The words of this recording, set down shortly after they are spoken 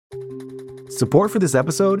Support for this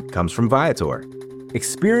episode comes from Viator.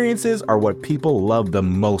 Experiences are what people love the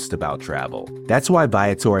most about travel. That's why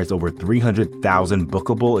Viator has over 300,000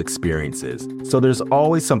 bookable experiences, so there's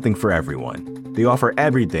always something for everyone. They offer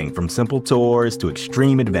everything from simple tours to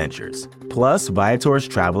extreme adventures. Plus, Viator's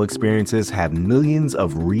travel experiences have millions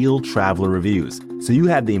of real traveler reviews, so you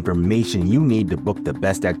have the information you need to book the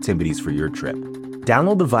best activities for your trip.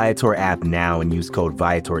 Download the Viator app now and use code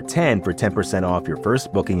Viator10 for 10% off your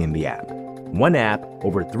first booking in the app. One app,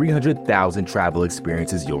 over 300,000 travel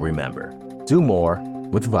experiences you'll remember. Do more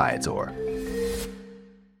with Viator.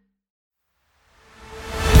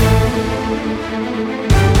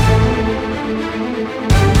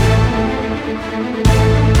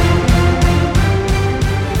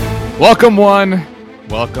 Welcome one,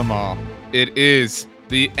 welcome all. It is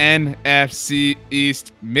the NFC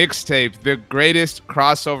East Mixtape, the greatest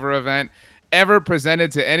crossover event ever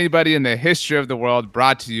presented to anybody in the history of the world,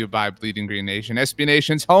 brought to you by Bleeding Green Nation, SB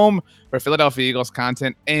Nation's home for Philadelphia Eagles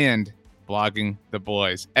content and Blogging the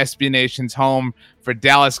Boys. SB Nation's home for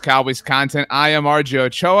Dallas Cowboys content. I am RJ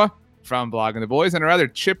Ochoa from Blogging the Boys, in a rather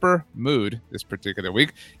chipper mood this particular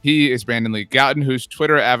week. He is Brandon Lee Gouton, whose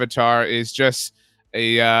Twitter avatar is just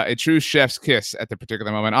a true chef's kiss at the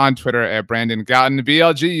particular moment on Twitter at Brandon Gouton.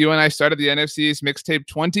 BLG, you and I started the NFC East Mixtape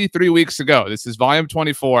 23 weeks ago. This is volume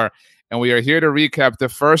 24. And we are here to recap the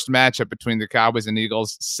first matchup between the Cowboys and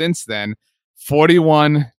Eagles since then.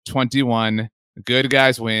 41-21. Good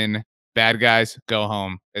guys win. Bad guys go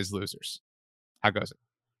home as losers. How goes it?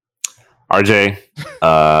 RJ,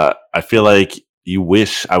 I feel like you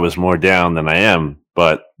wish I was more down than I am.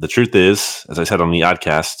 But the truth is, as I said on the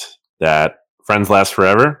Oddcast, that friends last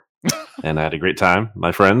forever. And I had a great time,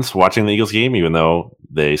 my friends, watching the Eagles game, even though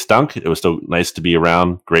they stunk. It was still nice to be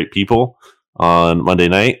around great people on Monday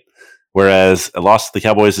night. Whereas a loss to the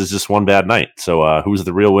Cowboys is just one bad night. So who's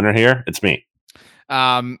the real winner here? It's me.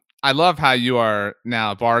 I love how you are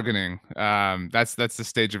now bargaining. That's the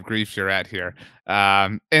stage of grief you're at here.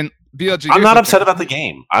 And BLG, I'm not upset about the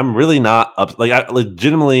game. I'm really not I'm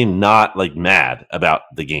legitimately not mad about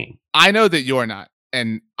the game. I know that you're not.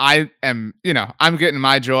 And I am, I'm getting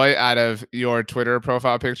my joy out of your Twitter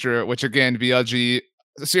profile picture, which again, BLG,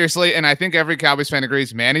 seriously, and I think every Cowboys fan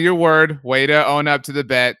agrees, man of your word, way to own up to the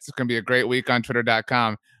bet. It's going to be a great week on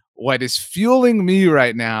twitter.com. What is fueling me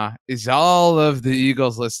right now is all of the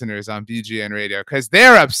Eagles listeners on BGN Radio, because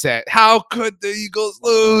they're upset. How could the Eagles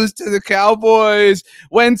lose to the Cowboys?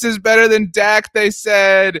 Wentz is better than Dak, they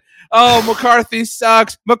said. Oh, McCarthy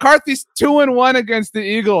sucks. McCarthy's 2-1 against the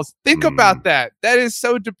Eagles. Think about that. That is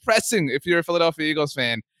so depressing if you're a Philadelphia Eagles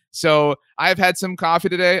fan. So I've had some coffee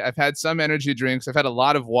today. I've had some energy drinks. I've had a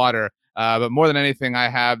lot of water. But more than anything, I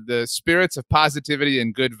have the spirits of positivity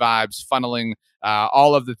and good vibes funneling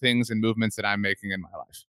all of the things and movements that I'm making in my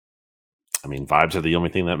life. I mean, vibes are the only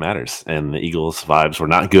thing that matters. And the Eagles' vibes were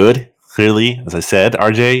not good, clearly, as I said,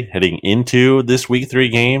 RJ, heading into this Week 3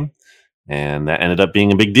 game. And that ended up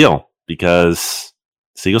being a big deal because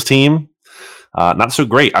the Eagles team, not so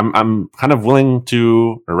great. I'm kind of willing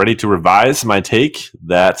to or ready to revise my take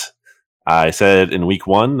that I said in week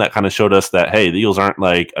 1 that kind of showed us that, hey, the Eagles aren't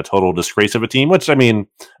like a total disgrace of a team, which I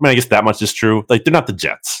guess that much is true. Like, they're not the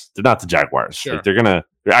Jets. They're not the Jaguars. Sure.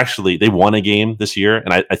 Like, they won a game this year,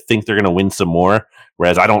 and I think they're going to win some more.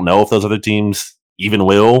 Whereas I don't know if those other teams even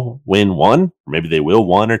will win one, or maybe they will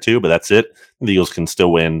 1 or 2, but that's it. The Eagles can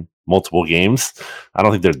still win multiple games. I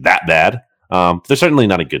don't think they're that bad. They're certainly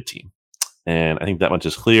not a good team. And I think that much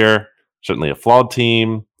is clear. Certainly a flawed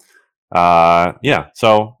team.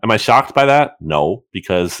 So am I shocked by that? No,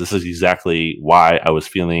 because this is exactly why I was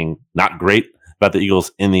feeling not great about the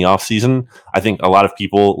Eagles in the offseason. I think a lot of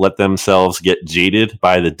people let themselves get jaded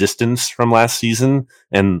by the distance from last season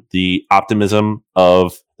and the optimism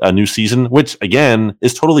of a new season, which again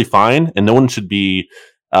is totally fine. And no one should be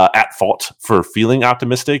at fault for feeling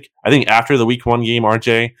optimistic. I think after the week 1 game,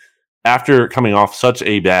 RJ, after coming off such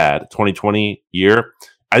a bad 2020 year,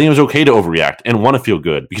 I think it was okay to overreact and want to feel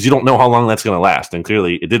good because you don't know how long that's going to last. And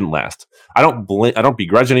clearly it didn't last. I don't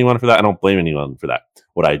begrudge anyone for that. I don't blame anyone for that.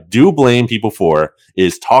 What I do blame people for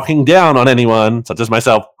is talking down on anyone, such as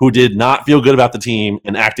myself, who did not feel good about the team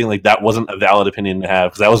and acting like that wasn't a valid opinion to have,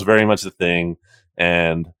 because that was very much the thing.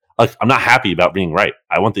 And I'm not happy about being right.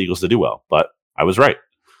 I want the Eagles to do well, but I was right.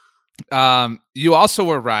 You also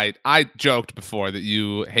were right. I joked before that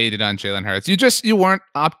you hated on Jalen Hurts. You weren't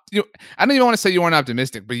I don't even want to say you weren't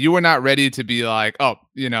optimistic, but you were not ready to be like, I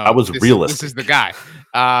was realistic. This is the guy.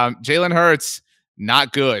 Jalen Hurts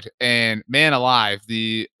not good. And man alive,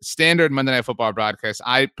 the standard Monday Night Football broadcast,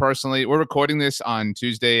 we're recording this on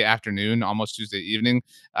Tuesday afternoon, almost Tuesday evening.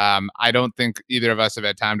 I don't think either of us have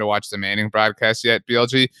had time to watch the Manning broadcast yet,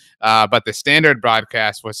 BLG. But the standard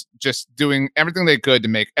broadcast was just doing everything they could to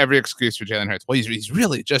make every excuse for Jalen Hurts. Well, he's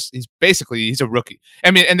a rookie.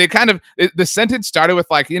 I mean, and they the sentence started with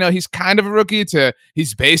like, he's kind of a rookie to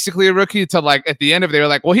he's basically a rookie to like at the end of it, they were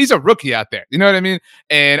like, well, he's a rookie out there. You know what I mean?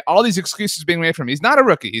 And all these excuses being made from him. He's not a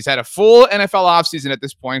rookie. He's had a full NFL offseason at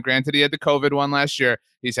this point. Granted, he had the COVID one last year.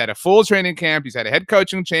 He's had a full training camp. He's had a head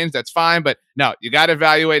coaching change. That's fine. But no, you got to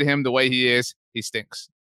evaluate him the way he is. He stinks.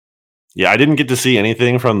 Yeah, I didn't get to see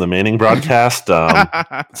anything from the Manning broadcast.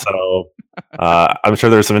 So I'm sure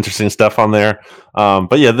there's some interesting stuff on there.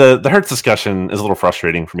 But yeah, the Hurts discussion is a little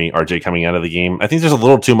frustrating for me, RJ, coming out of the game. I think there's a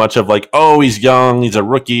little too much of like, oh, he's young, he's a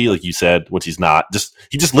rookie, like you said, which he's not.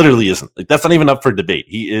 He just literally isn't. Like, that's not even up for debate.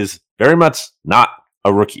 He is very much not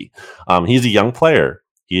a rookie. He's a young player.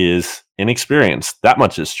 He is inexperienced. That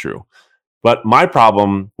much is true. But my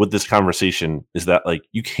problem with this conversation is that, like,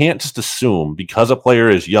 you can't just assume because a player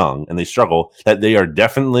is young and they struggle that they are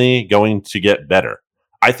definitely going to get better.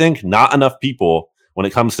 I think not enough people, when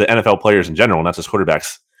it comes to NFL players in general, not just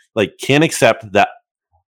quarterbacks, like, can accept that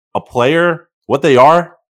a player, what they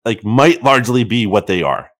are, like, might largely be what they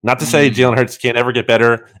are. Not to say Jalen Hurts can't ever get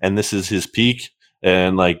better and this is his peak.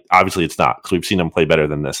 And, like, obviously it's not, because we've seen him play better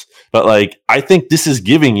than this. But, like, I think this is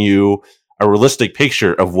giving you a realistic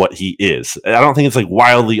picture of what he is. I don't think it's like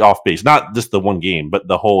wildly off base, not just the one game, but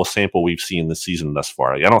the whole sample we've seen this season thus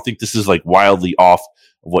far. Like, I don't think this is like wildly off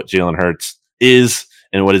of what Jalen Hurts is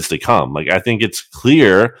and what is to come. Like, I think it's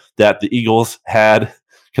clear that the Eagles had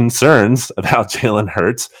concerns about Jalen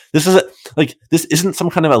Hurts. This isn't some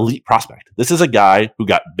kind of elite prospect. This is a guy who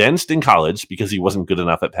got benched in college because he wasn't good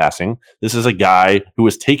enough at passing. This is a guy who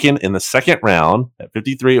was taken in the second round at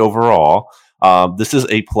 53 overall. This is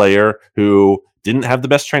a player who didn't have the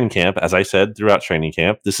best training camp, as I said, throughout training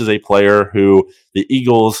camp. This is a player who the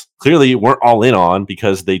Eagles clearly weren't all in on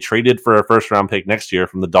because they traded for a first-round pick next year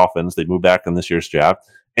from the Dolphins. They moved back in this year's draft.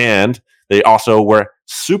 And they also were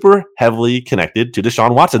super heavily connected to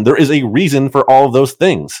Deshaun Watson. There is a reason for all of those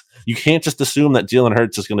things. You can't just assume that Jalen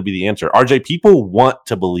Hurts is going to be the answer. RJ, people want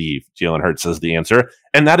to believe Jalen Hurts is the answer,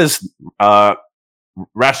 and that is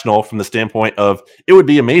rational from the standpoint of it would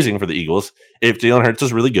be amazing for the Eagles if Jalen Hurts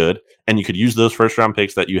is really good and you could use those first round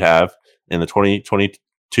picks that you have in the 2022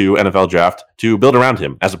 NFL draft to build around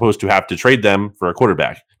him as opposed to have to trade them for a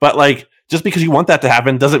quarterback. But like, just because you want that to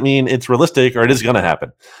happen doesn't mean it's realistic or it is going to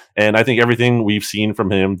happen. And I think everything we've seen from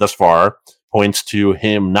him thus far points to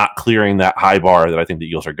him not clearing that high bar that I think the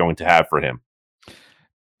Eagles are going to have for him.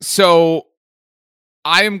 So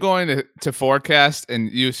I am going to forecast,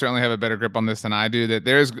 and you certainly have a better grip on this than I do,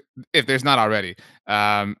 that if there's not already,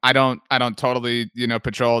 I don't totally,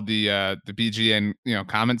 patrol the BGN,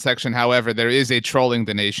 comment section. However, there is a Trolling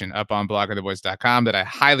the Nation up on bloggingtheboys.com that I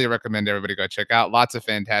highly recommend everybody go check out. Lots of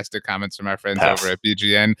fantastic comments from our friends over at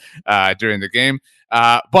BGN during the game.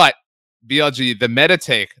 But BLG, the meta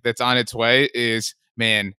take that's on its way is,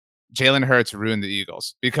 man, Jalen Hurts ruined the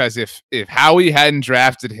Eagles, because if Howie hadn't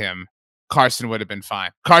drafted him, Carson would have been fine.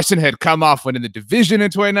 Carson had come off winning the division in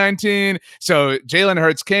 2019. So Jalen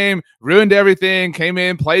Hurts came, ruined everything, came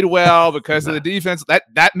in, played well because of the defense.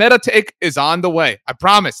 That meta take is on the way. I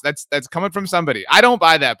promise. That's coming from somebody. I don't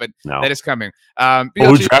buy that, but that is coming.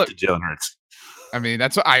 Who drafted Jalen Hurts? I mean,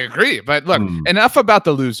 that's what I agree. But look, enough about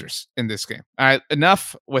the losers in this game. All right,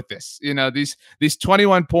 enough with this. These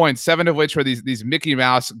 21 points, 7 of which were these Mickey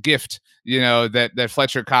Mouse gift, that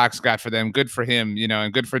Fletcher Cox got for them. Good for him,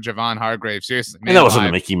 and good for Javon Hargrave. Seriously, man, that wasn't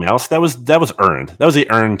a Mickey Mouse. That was earned. That was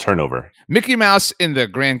the earned turnover. Mickey Mouse in the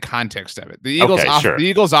grand context of it. The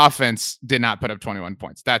Eagles offense did not put up 21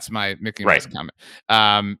 points. That's my Mickey Mouse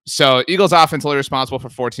comment. So Eagles offense only responsible for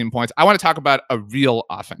 14 points. I want to talk about a real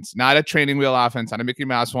offense, not a training wheel offense, not a Mickey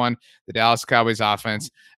Mouse one, the Dallas Cowboys offense.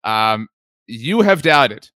 You have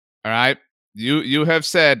doubted, all right? You have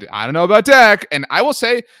said, I don't know about Dak. And I will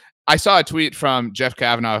say, I saw a tweet from Jeff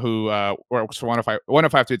Kavanaugh, who works for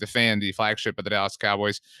 105.3 The Fan, the flagship of the Dallas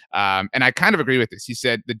Cowboys. And I kind of agree with this. He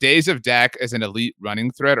said the days of Dak as an elite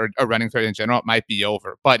running threat or a running threat in general might be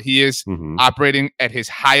over, but he is operating at his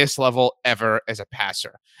highest level ever as a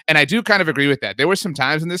passer. And I do kind of agree with that. There were some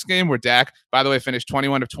times in this game where Dak, by the way, finished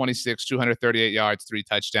 21 of 26, 238 yards, 3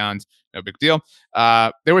 touchdowns. No big deal.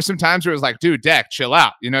 There were some times where it was like, dude, Dak, chill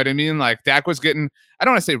out. You know what I mean? Like, Dak was getting, I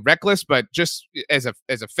don't want to say reckless, but just as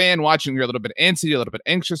a fan watching, you're a little bit antsy, a little bit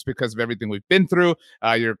anxious because of everything we've been through.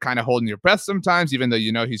 You're kind of holding your breath sometimes, even though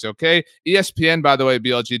you know he's okay. ESPN, by the way,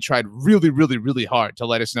 BLG tried really, really, really hard to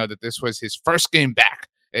let us know that this was his first game back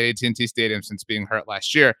at AT&T Stadium since being hurt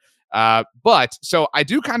last year. But so I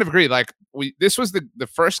do kind of agree. Like this was the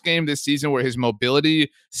first game this season where his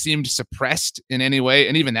mobility seemed suppressed in any way.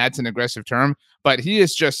 And even that's an aggressive term, but he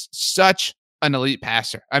is just such an elite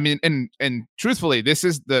passer. I mean, and truthfully, this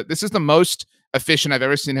is the most efficient I've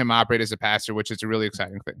ever seen him operate as a passer, which is a really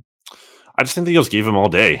exciting thing. I just think the Eagles gave him all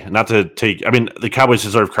day. Not to take, I mean, the Cowboys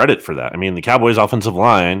deserve credit for that. I mean, the Cowboys offensive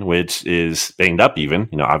line, which is banged up even,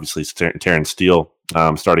 obviously it's Terrence Steele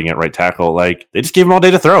starting at right tackle. Like, they just gave him all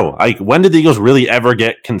day to throw. Like, when did the Eagles really ever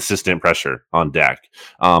get consistent pressure on Dak?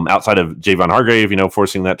 Outside of Javon Hargrave,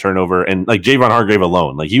 forcing that turnover, and like Javon Hargrave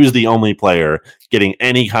alone, like he was the only player getting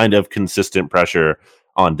any kind of consistent pressure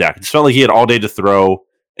on Dak. It just felt like he had all day to throw,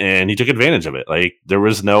 and he took advantage of it. Like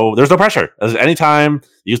there's no pressure. Anytime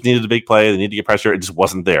the Eagles needed a big play, they needed to get pressure, it just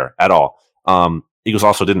wasn't there at all. Eagles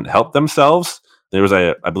also didn't help themselves. There was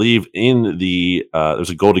I believe in the there was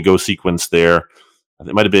a goal to go sequence there.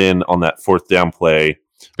 It might have been on that fourth down play.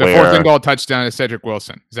 The fourth and goal touchdown is Cedric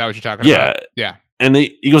Wilson. Is that what you're talking about? Yeah. And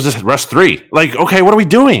the Eagles just rushed 3. Like, okay, what are we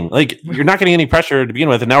doing? Like, you're not getting any pressure to begin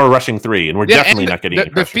with, and now we're rushing 3, and we're definitely not getting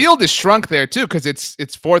any pressure. The field is shrunk there, too, because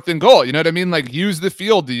it's fourth and goal. You know what I mean? Like, use the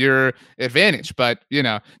field to your advantage. But,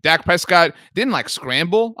 Dak Prescott didn't,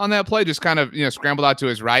 scramble on that play, just kind of, scrambled out to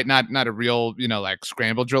his right. Not a real,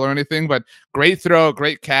 scramble drill or anything, but great throw,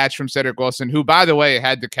 great catch from Cedric Wilson, who, by the way,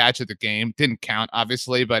 had the catch of the game. Didn't count,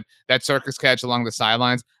 obviously, but that circus catch along the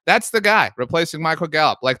sidelines. That's the guy replacing Michael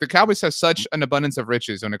Gallup. Like, the Cowboys have such an abundance of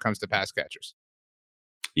riches when it comes to pass catchers.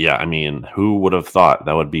 Yeah, I mean, who would have thought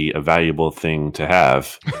that would be a valuable thing to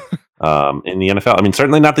have in the NFL? I mean,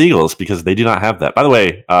 certainly not the Eagles, because they do not have that. By the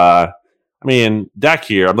way, Dak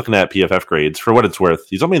here, I'm looking at PFF grades. For what it's worth,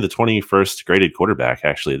 he's only the 21st graded quarterback,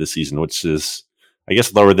 actually, this season, which is, I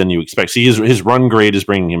guess, lower than you expect. See, his run grade is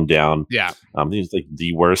bringing him down. Yeah. He's like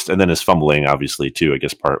the worst. And then his fumbling, obviously, too, I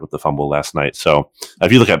guess, part with the fumble last night. So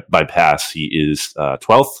if you look at by pass, he is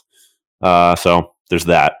 12th. So there's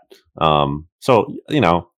that.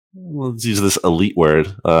 Let's use this elite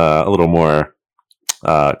word a little more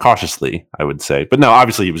cautiously, I would say. But no,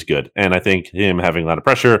 obviously he was good. And I think him having a lot of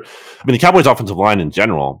pressure. I mean, the Cowboys offensive line in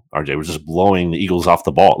general, RJ, was just blowing the Eagles off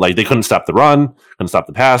the ball. Like, they couldn't stop the run, couldn't stop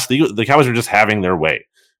the pass. The Cowboys were just having their way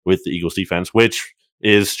with the Eagles defense, which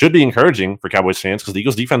should be encouraging for Cowboys fans, because the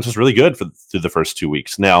Eagles defense was really good through the first 2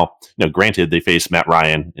 weeks. Now, granted, they faced Matt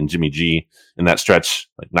Ryan and Jimmy G in that stretch,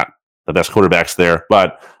 like not the best quarterbacks there.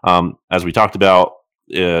 But as we talked about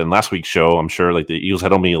in last week's show, I'm sure the Eagles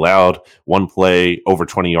had only allowed one play over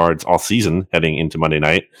 20 yards all season heading into Monday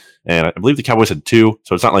night. And I believe the Cowboys had 2.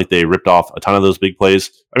 So it's not like they ripped off a ton of those big plays.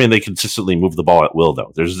 I mean, they consistently move the ball at will,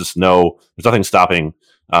 though. There's nothing stopping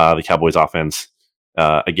the Cowboys offense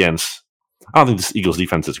against. I don't think this Eagles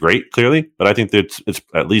defense is great, clearly, but I think that it's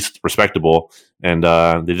at least respectable, and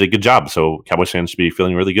they did a good job. So Cowboys fans should be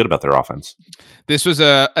feeling really good about their offense. This was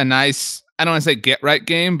a nice, I don't want to say get right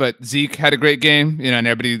game, but Zeke had a great game, and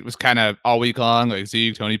everybody was kind of all week long, like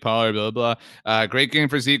Zeke, Tony Pollard, blah, blah, blah. Great game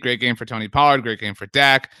for Zeke, great game for Tony Pollard, great game for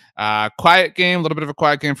Dak. Quiet game, a little bit of a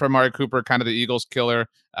quiet game for Amari Cooper, kind of the Eagles killer,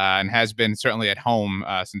 and has been certainly at home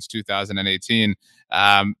since 2018.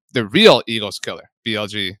 The real Eagles killer,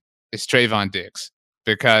 BLG, is Trayvon Diggs,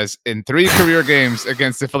 because in 3 career games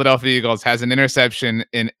against the Philadelphia Eagles has an interception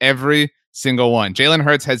in every single one. Jalen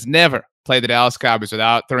Hurts has never played the Dallas Cowboys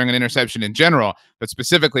without throwing an interception in general, but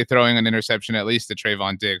specifically throwing an interception at least to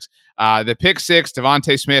Trayvon Diggs. The pick 6,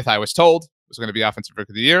 Devontae Smith, I was told, was going to be Offensive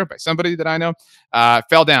Rookie of the Year by somebody that I know,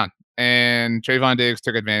 fell down, and Trayvon Diggs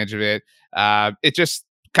took advantage of it. It just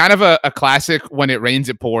kind of a classic when it rains,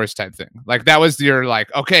 it pours type thing. Like, that was your,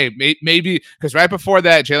 okay, maybe, because right before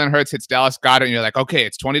that, Jalen Hurts hits Dallas Goedert, and you're like, okay,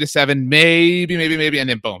 it's 20-7, maybe, and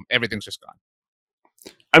then boom, everything's just gone.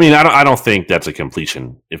 I mean, I don't think that's a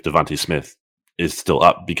completion if Devontae Smith is still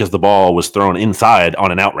up, because the ball was thrown inside on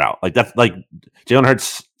an out route. Like, that's like Jalen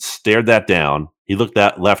Hurts stared that down. He looked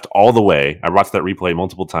that left all the way. I watched that replay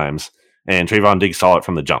multiple times, and Trayvon Diggs saw it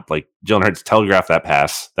from the jump. Like, Jalen Hurts telegraphed that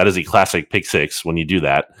pass. That is a classic pick 6 when you do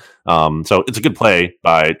that. So it's a good play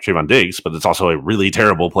by Trayvon Diggs, but it's also a really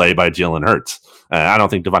terrible play by Jalen Hurts. I don't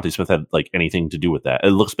think Devontae Smith had anything to do with that. It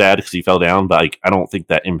looks bad because he fell down, but I don't think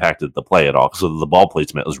that impacted the play at all, because the ball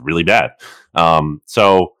placement was really bad. Trayvon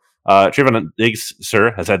Diggs,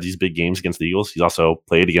 sir, has had these big games against the Eagles. He's also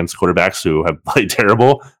played against quarterbacks who have played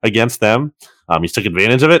terrible against them. He's took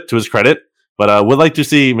advantage of it, to his credit. But would like to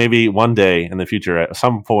see maybe one day in the future, at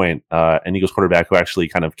some point, an Eagles quarterback who actually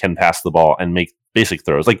kind of can pass the ball and make basic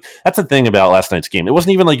throws. Like, that's the thing about last night's game. It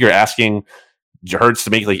wasn't even like you're asking Hurts to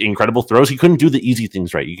make like incredible throws. He couldn't do the easy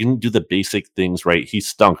things right. He couldn't do the basic things right. He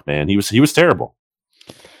stunk, man. He was terrible.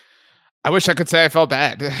 I wish I could say I felt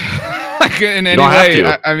bad. Like in any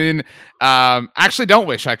way. I mean, actually don't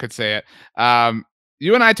wish I could say it.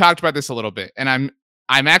 You and I talked about this a little bit, and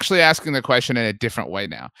I'm actually asking the question in a different way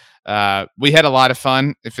now. We had a lot of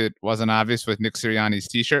fun, if it wasn't obvious, with Nick Sirianni's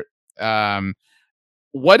t-shirt.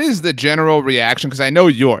 What is the general reaction? Because I know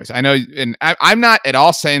yours. I know, and I'm not at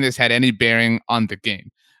all saying this had any bearing on the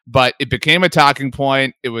game, but it became a talking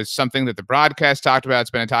point. It was something that the broadcast talked about.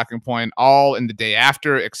 It's been a talking point all in the day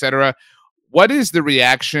after, etc. What is the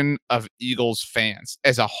reaction of Eagles fans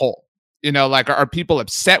as a whole? You know, like, are people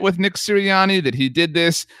upset with Nick Sirianni that he did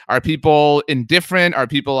this? Are people indifferent? Are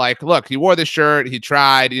people like, look, he wore the shirt, he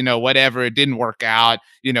tried, you know, whatever, it didn't work out.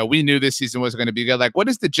 You know, we knew this season was going to be good. Like, what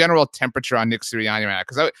is the general temperature on Nick Sirianni right now?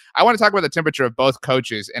 Because I want to talk about the temperature of both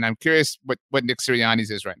coaches, and I'm curious what Nick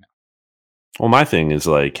Sirianni's is right now. Well, my thing is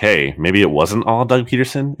like, hey, maybe it wasn't all Doug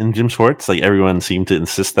Peterson and Jim Schwartz. Like, everyone seemed to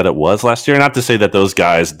insist that it was last year. Not to say that those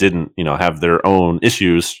guys didn't, you know, have their own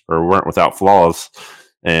issues or weren't without flaws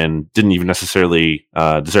and didn't even necessarily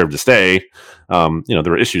deserve to stay. You know,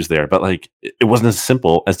 there were issues there, but like, it wasn't as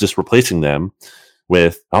simple as just replacing them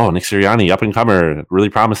with, oh, Nick Sirianni, up and comer, really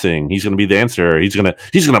promising. He's going to be the answer. He's going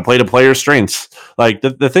to play to players' strengths. Like,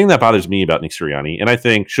 the thing that bothers me about Nick Sirianni, and I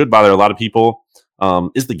think should bother a lot of people,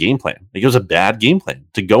 is the game plan. Like, it was a bad game plan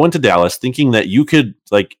to go into Dallas thinking that you could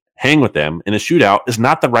like hang with them in a shootout is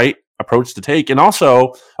not the right approach to take. And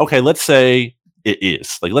also, okay, let's say it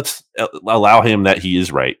is. Like, let's allow him that he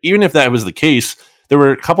is right. Even if that was the case, there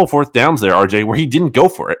were a couple fourth downs there, RJ, where he didn't go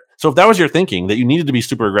for it. So if that was your thinking, that you needed to be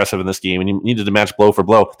super aggressive in this game and you needed to match blow for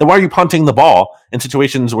blow, then why are you punting the ball in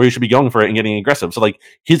situations where you should be going for it and getting aggressive? So like,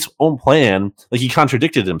 his own plan, like, he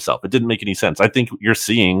contradicted himself. It didn't make any sense. I think you're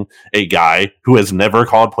seeing a guy who has never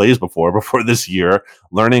called plays before this year,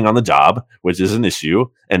 learning on the job, which is an issue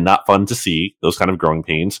and not fun to see, those kind of growing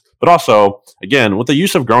pains. But also, again, with the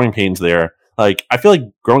use of growing pains there, like, I feel like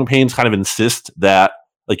growing pains kind of insist that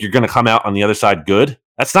like you're going to come out on the other side good.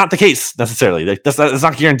 That's not the case necessarily. Like, that's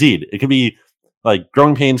not guaranteed. It could be like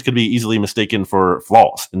growing pains could be easily mistaken for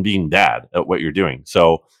flaws and being bad at what you're doing.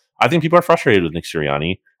 So I think people are frustrated with Nick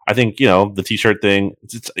Sirianni. I think, you know, the t-shirt thing,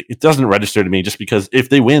 it doesn't register to me just because if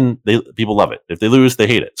they win, people love it. If they lose, they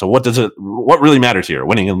hate it. So what really matters here,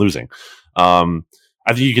 winning and losing? I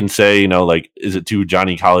think you can say, you know, like, is it too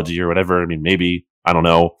Johnny College-y or whatever? I mean, maybe, I don't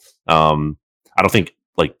know. I don't think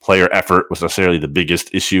like player effort was necessarily the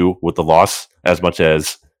biggest issue with the loss as much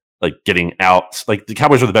as like getting out. Like, the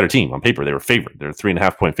Cowboys were the better team on paper. They were favored. They're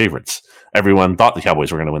 3.5 point favorites. Everyone thought the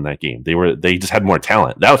Cowboys were going to win that game. They just had more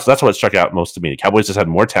talent. That's what struck out most to me. The Cowboys just had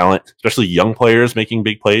more talent, especially young players making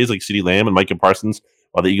big plays like CeeDee Lamb and Micah Parsons,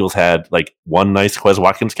 while the Eagles had like one nice Quez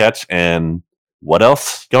Watkins catch and what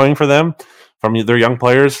else going for them from their young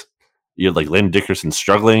players. You had like Landon Dickerson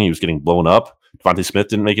struggling. He was getting blown up. Devontae Smith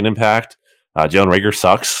didn't make an impact. Jalen Reagor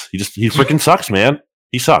sucks. He freaking sucks, man.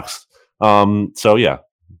 He sucks. So yeah,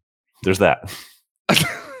 there's that.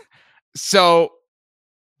 So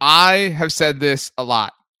I have said this a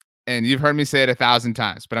lot, and you've heard me say it 1,000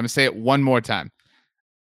 times, but I'm gonna say it one more time.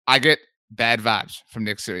 I get bad vibes from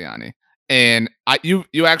Nick Sirianni. And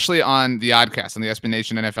you actually on the Oddcast, on the SB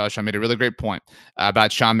Nation NFL show, made a really great point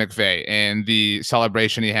about Sean McVay and the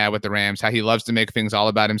celebration he had with the Rams, how he loves to make things all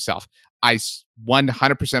about himself. I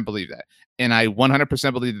 100% believe that. And I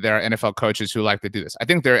 100% believe that there are NFL coaches who like to do this. I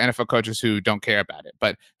think there are NFL coaches who don't care about it,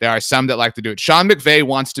 but there are some that like to do it. Sean McVay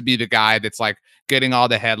wants to be the guy that's like getting all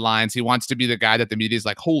the headlines. He wants to be the guy that the media is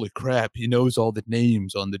like, holy crap, he knows all the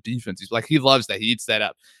names on the defense. He's like, he loves that. He eats that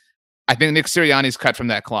up. I think Nick Sirianni's cut from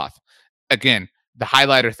that cloth. Again, the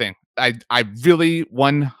highlighter thing. I really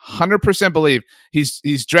 100% believe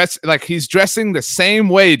he's dressing the same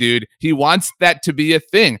way, dude. He wants that to be a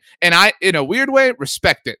thing. And I, in a weird way,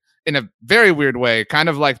 respect it. In a very weird way, kind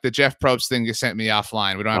of like the Jeff Probst thing you sent me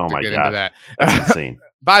offline. We don't have to get into that. That's insane.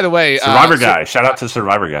 By the way, Survivor guy. Shout out to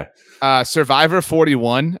Survivor guy. Survivor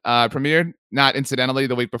 41 premiered, not incidentally,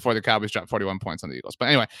 the week before the Cowboys dropped 41 points on the Eagles. But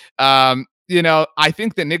anyway, you know, I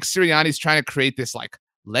think that Nick Sirianni's trying to create this like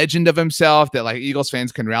legend of himself that like Eagles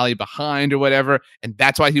fans can rally behind or whatever. And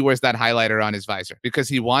that's why he wears that highlighter on his visor, because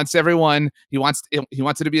he wants he wants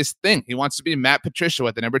it to be his thing. He wants to be Matt Patricia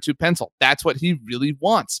with the number 2 pencil. That's what he really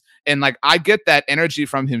wants. And like, I get that energy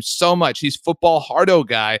from him so much. He's football hardo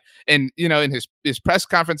guy. And, you know, in his press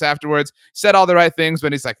conference afterwards, said all the right things,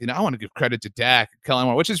 but he's like, you know, I want to give credit to Dak and Kellen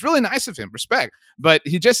Moore, which is really nice of him, respect. But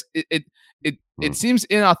he just, it seems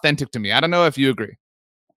inauthentic to me. I don't know if you agree.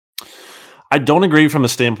 I don't agree from the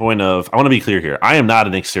standpoint of, I want to be clear here. I am not a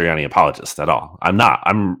Nick Sirianni apologist at all. I'm not.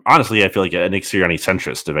 I'm honestly, I feel like a Nick Sirianni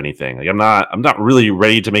centrist, if anything. Like, I'm not really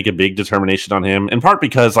ready to make a big determination on him, in part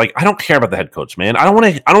because like, I don't care about the head coach, man. I don't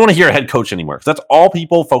want to hear a head coach anymore, because that's all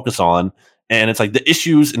people focus on. And it's like the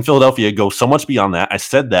issues in Philadelphia go so much beyond that. I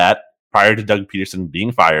said that prior to Doug Peterson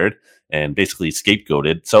being fired and basically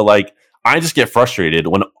scapegoated. So like, I just get frustrated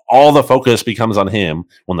when all the focus becomes on him,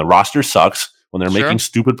 when the roster sucks, when they're making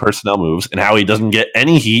stupid personnel moves, and how he doesn't get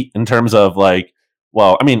any heat in terms of like,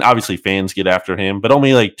 well, I mean, obviously fans get after him, but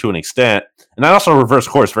only like to an extent. And that also reversed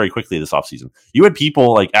course very quickly this offseason. You had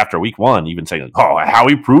people like after week 1 even saying, like, oh, how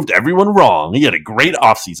he proved everyone wrong. He had a great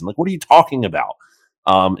offseason. Like, what are you talking about?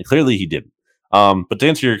 And clearly he didn't. But to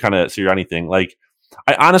answer your kind of Sirianni thing, like,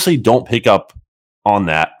 I honestly don't pick up on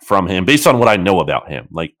that from him based on what I know about him.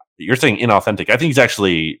 Like, you're saying inauthentic. I think he's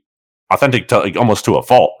actually authentic to like almost to a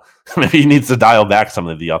fault. Maybe he needs to dial back some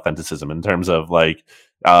of the authenticism in terms of like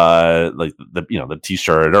the, you know, the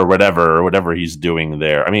t-shirt or whatever he's doing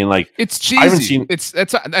there. I mean, like, it's cheesy. I haven't seen it's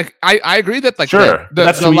like, I agree that like, sure,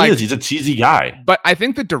 that's who he is. He's a cheesy guy, but I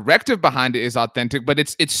think the directive behind it is authentic, but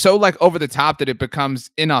it's so like over the top that it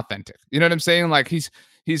becomes inauthentic. You know what I'm saying? Like, he's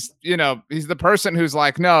you know, he's the person who's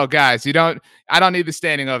like, no guys, I don't need the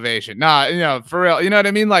standing ovation. Nah, you know, for real. You know what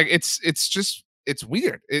I mean? Like, it's just, it's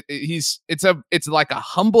weird. It's like a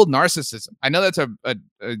humble narcissism. I know that's an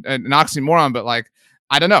oxymoron, but like,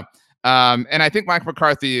 I don't know. And I think Mike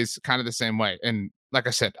McCarthy is kind of the same way. And like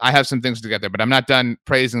I said, I have some things to get there, but I'm not done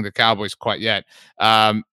praising the Cowboys quite yet.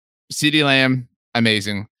 CeeDee Lamb,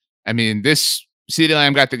 amazing. I mean, this CeeDee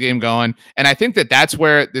Lamb got the game going. And I think that's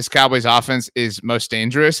where this Cowboys offense is most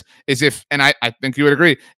dangerous, is if, and I think you would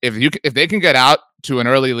agree, if they can get out to an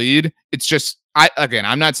early lead, it's just,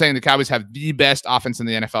 I'm not saying the Cowboys have the best offense in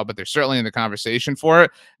the NFL, but they're certainly in the conversation for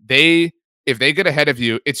it. If they get ahead of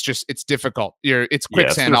you, it's difficult. It's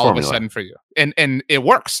quicksand all of a sudden for you. And it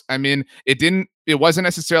works. I mean, it wasn't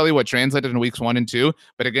necessarily what translated in weeks 1 and 2,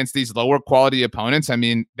 but against these lower quality opponents, I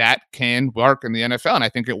mean, that can work in the NFL. And I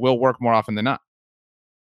think it will work more often than not.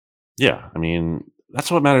 Yeah. I mean, that's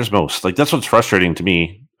what matters most. Like, that's what's frustrating to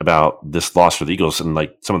me about this loss for the Eagles and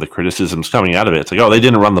like some of the criticisms coming out of it. It's like, oh, they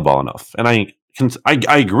didn't run the ball enough. And I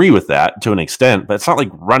agree with that to an extent, but it's not like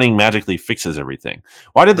running magically fixes everything.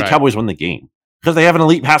 Why did the Cowboys win the game? Because they have an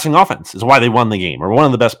elite passing offense is why they won the game, or one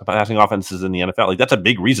of the best passing offenses in the NFL. Like, that's a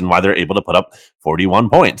big reason why they're able to put up 41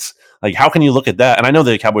 points. Like, how can you look at that? And I know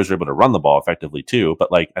the Cowboys were able to run the ball effectively too,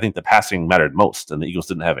 but like, I think the passing mattered most, and the Eagles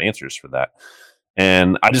didn't have answers for that.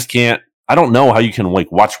 And I don't know how you can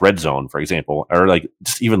like watch Red Zone, for example, or like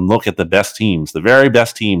just even look at the best teams, the very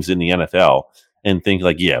best teams in the NFL, and think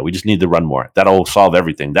like, yeah, we just need to run more. That'll solve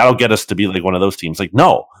everything. That'll get us to be like one of those teams. Like,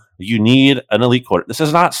 no, you need an elite quarterback. This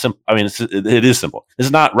is not simple. I mean, it is simple. This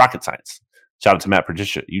is not rocket science. Shout out to Matt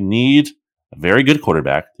Patricia. You need a very good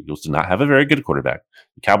quarterback. The Eagles do not have a very good quarterback.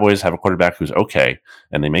 The Cowboys have a quarterback who's okay,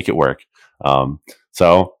 and they make it work.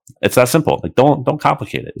 So it's that simple. Like, don't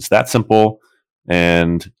complicate it. It's that simple,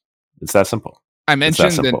 and it's that simple. I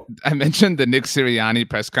mentioned the Nick Sirianni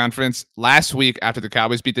press conference last week after the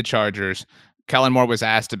Cowboys beat the Chargers. Kellen Moore was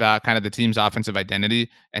asked about kind of the team's offensive identity,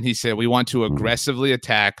 and he said, we want to aggressively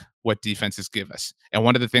attack what defenses give us. And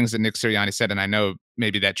one of the things that Nick Sirianni said, and I know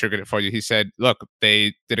maybe that triggered it for you, he said, look,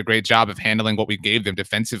 they did a great job of handling what we gave them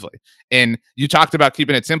defensively. And you talked about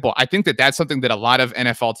keeping it simple. I think that's something that a lot of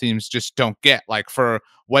NFL teams just don't get, like, for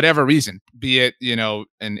whatever reason, be it, you know,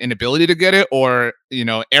 an inability to get it, or, you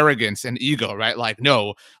know, arrogance and ego, right? Like,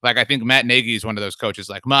 no, like, I think Matt Nagy is one of those coaches,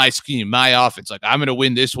 like, my scheme, my offense, like, I'm going to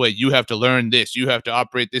win this way. You have to learn this. You have to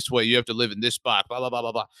operate this way. You have to live in this spot, blah, blah, blah,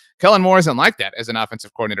 blah, blah. Kellen Moore isn't like that as an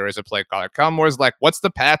offensive coordinator, as a play caller. Kellen Moore is like, what's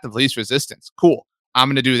the path of least resistance? Cool. I'm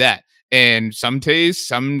going to do that. And some days,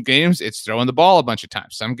 some games, it's throwing the ball a bunch of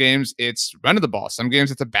times. Some games, it's running the ball. Some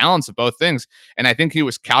games, it's a balance of both things. And I think he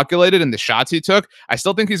was calculated in the shots he took. I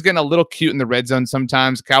still think he's getting a little cute in the red zone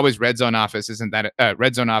sometimes. Cowboys' red zone offense isn't that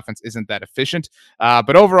efficient.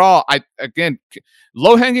 But overall, again,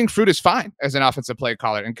 low-hanging fruit is fine as an offensive play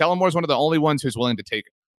caller. And Kellen Moore is one of the only ones who's willing to take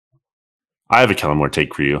it. I have a Kellen Moore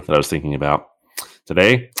take for you that I was thinking about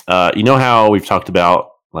today. You know how we've talked about,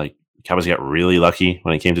 like, Cowboys got really lucky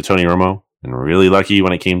when it came to Tony Romo, and really lucky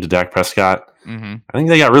when it came to Dak Prescott. Mm-hmm. I think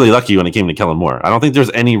they got really lucky when it came to Kellen Moore. I don't think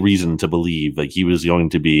there's any reason to believe like he was going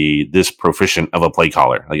to be this proficient of a play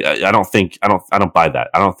caller. Like I don't buy that.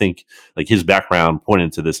 I don't think like his background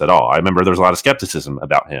pointed to this at all. I remember there was a lot of skepticism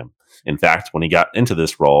about him. In fact, when he got into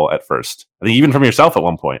this role at first, I think even from yourself at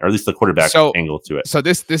one point, or at least the quarterback angle to it. So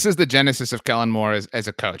this is the genesis of Kellen Moore as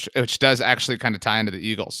a coach, which does actually kind of tie into the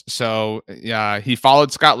Eagles. So he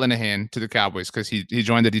followed Scott Linehan to the Cowboys because he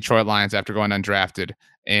joined the Detroit Lions after going undrafted,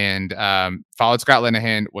 and followed Scott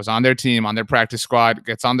Linehan, was on their team, on their practice squad,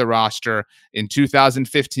 gets on the roster in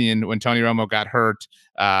 2015 when Tony Romo got hurt.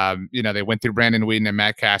 They went through Brandon Weeden and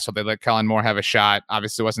Matt Castle. They let Kellen Moore have a shot.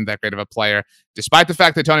 Obviously wasn't that great of a player. Despite the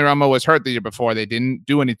fact that Tony Romo was hurt the year before, they didn't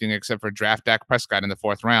do anything except for draft Dak Prescott in the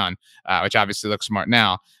 4th round, which obviously looks smart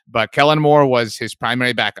now. But Kellen Moore was his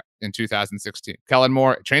primary backup in 2016. Kellen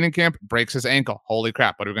Moore at training camp breaks his ankle. Holy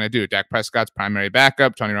crap, what are we going to do? Dak Prescott's primary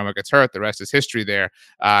backup. Tony Romo gets hurt. The rest is history there.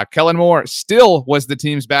 Kellen Moore still was the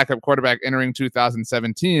team's backup quarterback entering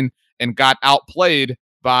 2017 and got outplayed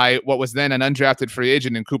by what was then an undrafted free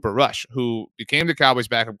agent in Cooper Rush, who became the Cowboys'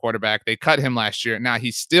 backup quarterback. They cut him last year. Now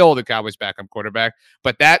he's still the Cowboys' backup quarterback,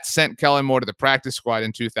 but that sent Kellen Moore to the practice squad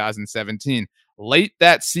in 2017. Late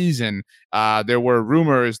that season, there were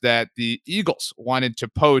rumors that the Eagles wanted to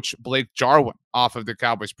poach Blake Jarwin off of the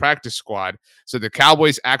Cowboys practice squad. So the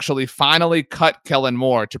Cowboys actually finally cut Kellen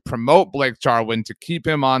Moore to promote Blake Jarwin to keep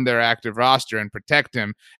him on their active roster and protect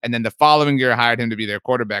him. And then the following year hired him to be their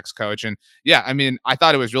quarterbacks coach. And yeah, I mean, I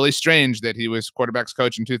thought it was really strange that he was quarterbacks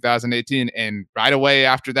coach in 2018. And right away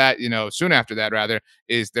after that, soon after that rather,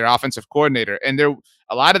 is their offensive coordinator. And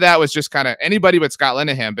a lot of that was just kind of anybody but Scott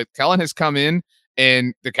Linehan. But Kellen has come in,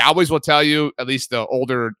 and the Cowboys will tell you, at least the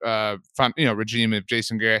older regime of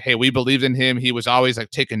Jason Garrett, hey, we believed in him. He was always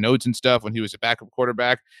like taking notes and stuff when he was a backup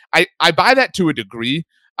quarterback. I buy that to a degree.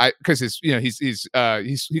 Because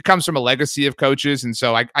he comes from a legacy of coaches, and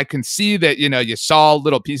so I can see that you saw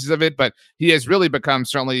little pieces of it, but he has really become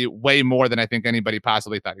certainly way more than I think anybody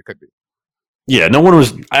possibly thought he could be. Yeah, no one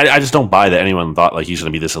was. I just don't buy that anyone thought like he's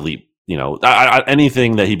going to be this elite.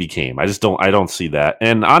 Anything that he became, I don't see that.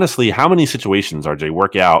 And honestly, how many situations, RJ,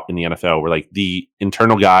 work out in the NFL where like the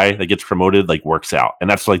internal guy that gets promoted like works out, and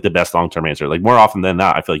that's like the best long-term answer. Like more often than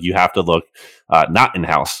not, I feel like you have to look not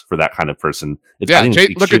in-house for that kind of person. Look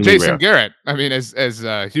at Jason Garrett. I mean, as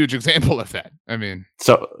a huge example of that. I mean,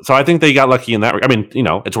 so I think they got lucky in that. I mean,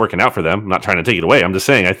 it's working out for them. I'm not trying to take it away. I'm just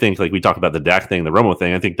saying, I think like we talk about the Dak thing, the Romo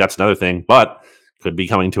thing. I think that's another thing, but could be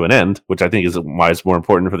coming to an end, which I think is why it's more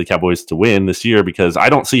important for the Cowboys to win this year, because I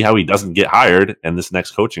don't see how he doesn't get hired in this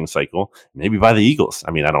next coaching cycle, maybe by the Eagles.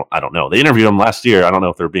 I mean, I don't know. They interviewed him last year. I don't know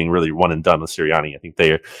if they're being really one and done with Sirianni. I think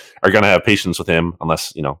they are going to have patience with him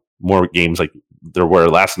unless, more games like there were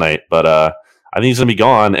last night. But I think he's going to be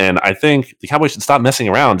gone. And I think the Cowboys should stop messing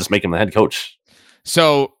around, just make him the head coach.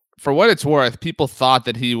 So for what it's worth, people thought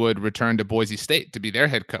that he would return to Boise State to be their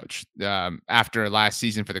head coach after last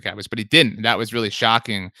season for the Cowboys, but he didn't. That was really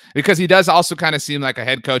shocking because he does also kind of seem like a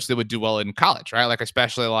head coach that would do well in college, right? Like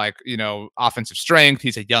especially like offensive strength.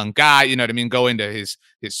 He's a young guy, you know what I mean. Go into his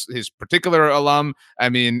particular alum. I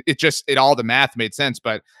mean, all the math made sense.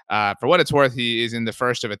 But for what it's worth, he is in the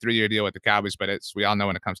first of a 3-year deal with the Cowboys. But we all know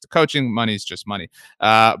when it comes to coaching, money's just money.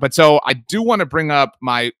 But so I do want to bring up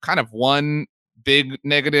my kind of one big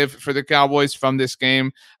negative for the Cowboys from this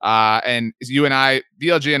game. And you and I,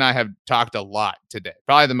 BLG and I, have talked a lot today,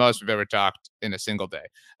 probably the most we've ever talked in a single day.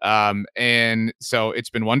 And so it's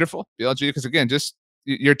been wonderful, BLG, because again, just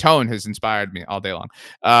your tone has inspired me all day long.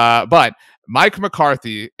 But Mike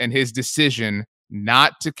McCarthy and his decision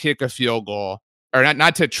not to kick a field goal, or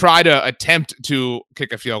not to try to attempt to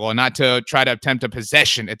kick a field goal, not to try to attempt a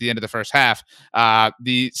possession at the end of the first half.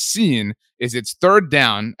 The scene is it's 3rd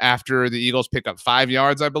down after the Eagles pick up 5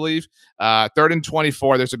 yards, I believe. 3rd and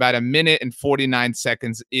 24. There's about 1 minute and 49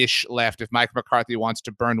 seconds-ish left if Mike McCarthy wants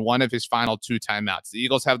to burn one of his final 2 timeouts. The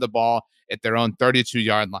Eagles have the ball at their own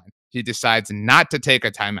 32-yard line. He decides not to take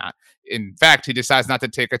a timeout. In fact, he decides not to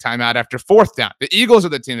take a timeout after 4th down. The Eagles are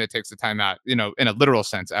the team that takes the timeout, in a literal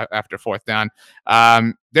sense, after 4th down.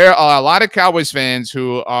 There are a lot of Cowboys fans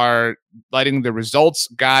who are letting the results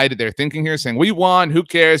guide their thinking here, saying, we won, who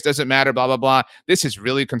cares, doesn't matter, blah, blah, blah. This is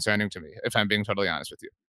really concerning to me, if I'm being totally honest with you.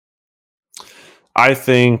 I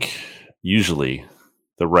think usually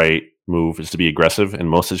the right move is to be aggressive in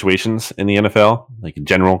most situations in the NFL, like a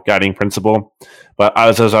general guiding principle. But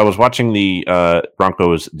as I was watching the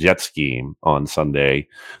Broncos-Jets game on Sunday,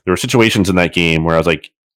 there were situations in that game where I was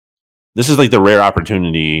like, this is like the rare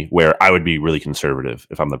opportunity where I would be really conservative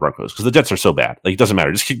if I'm the Broncos, because the Jets are so bad. Like, it doesn't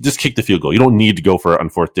matter. Just kick the field goal. You don't need to go for it on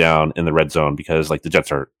 4th down in the red zone, because like the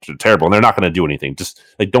Jets are terrible and they're not going to do anything. Just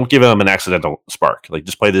like, don't give them an accidental spark. Like,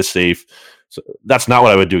 just play this safe. So that's not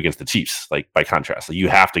what I would do against the Chiefs. Like, by contrast, like, you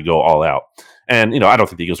have to go all out. And, I don't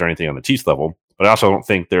think the Eagles are anything on the Chiefs level, but I also don't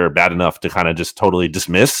think they're bad enough to kind of just totally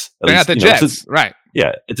dismiss. They're not the Jets, right?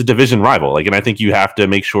 Yeah, it's a division rival. Like, and I think you have to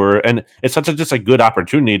make sure, and it's just a good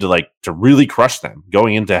opportunity to really crush them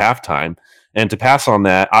going into halftime, and to pass on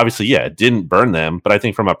that. Obviously, yeah, it didn't burn them, but I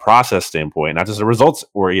think from a process standpoint, not just a results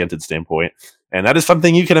oriented standpoint, and that is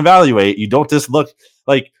something you can evaluate. You don't just look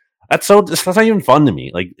like that's not even fun to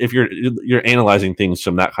me. Like, if you're analyzing things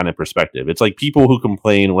from that kind of perspective, it's like people who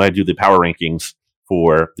complain when I do the power rankings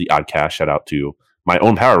for the Oddcast. Shout out to my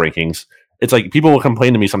own power rankings. It's like people will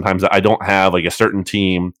complain to me sometimes that I don't have like a certain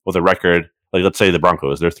team with a record. Like, let's say the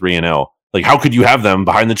Broncos, they're 3-0. Like, how could you have them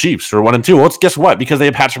behind the Chiefs or 1-2? Well, guess what? Because they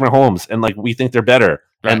have Patrick Mahomes, and like, we think they're better.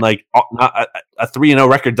 Right. And like, a 3-0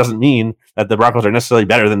 record doesn't mean that the Broncos are necessarily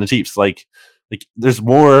better than the Chiefs. Like there's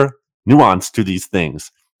more nuance to these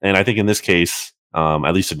things. And I think in this case,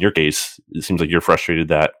 at least in your case, it seems like you're frustrated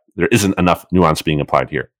that there isn't enough nuance being applied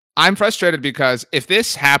here. I'm frustrated because if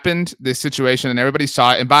this happened, this situation, and everybody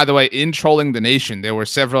saw it, and by the way, in Trolling the Nation, there were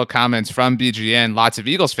several comments from BGN, lots of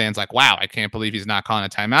Eagles fans like, wow, I can't believe he's not calling a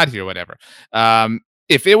timeout here, whatever.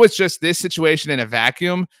 If it was just this situation in a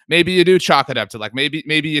vacuum, maybe you do chalk it up to like,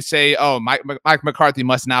 maybe you say, oh, Mike McCarthy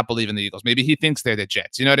must not believe in the Eagles. Maybe he thinks they're the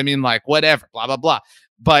Jets. You know what I mean? Like, whatever, blah, blah, blah.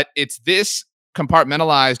 But it's this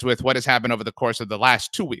compartmentalized with what has happened over the course of the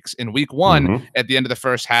last 2 weeks. In week 1, at the end of the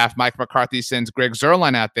first half, Mike McCarthy sends Greg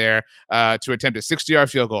Zuerlein out there to attempt a 60-yard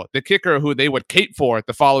field goal. The kicker, who they would cape for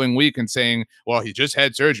the following week and saying, well, he just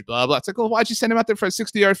had surgery, blah, blah. It's like, well, why'd you send him out there for a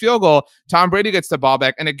 60-yard field goal? Tom Brady gets the ball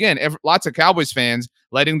back. And again, lots of Cowboys fans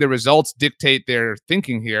letting the results dictate their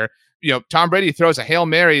thinking here. Tom Brady throws a Hail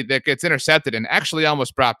Mary that gets intercepted and actually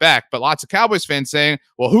almost brought back. But lots of Cowboys fans saying,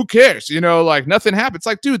 well, who cares? Like, nothing happened. It's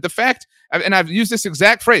like, dude, the fact, and I've used this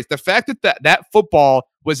exact phrase, the fact that football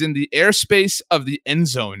was in the airspace of the end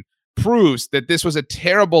zone proves that this was a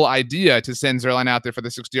terrible idea to send Zuerlein out there for the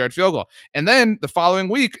 60-yard field goal. And then the following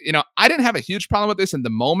week, I didn't have a huge problem with this in the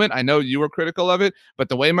moment. I know you were critical of it, but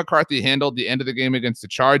the way McCarthy handled the end of the game against the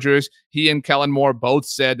Chargers, he and Kellen Moore both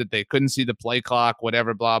said that they couldn't see the play clock,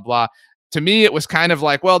 whatever, blah, blah. To me, it was kind of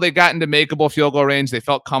like, well, they got into makeable field goal range. They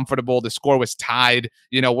felt comfortable. The score was tied.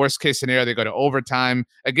 Worst case scenario, they go to overtime.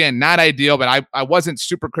 Again, not ideal, but I wasn't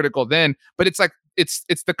super critical then. But it's like, it's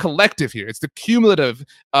the collective here. It's the cumulative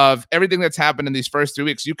of everything that's happened in these first 3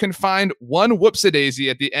 weeks. You can find one whoopsie-daisy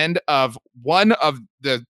at the end of one of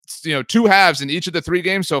the 2 halves in each of the 3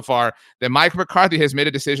 games so far that Mike McCarthy has made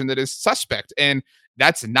a decision that is suspect. And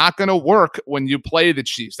that's not going to work when you play the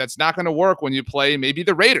Chiefs. That's not going to work when you play maybe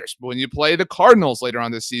the Raiders, but when you play the Cardinals later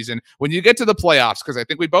on this season, when you get to the playoffs, because I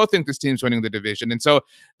think we both think this team's winning the division. And so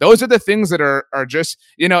those are the things that are just,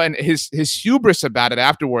 and his hubris about it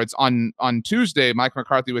afterwards on Tuesday, Mike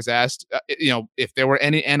McCarthy was asked, if there were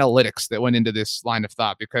any analytics that went into this line of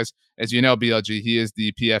thought, because as you know, BLG, he is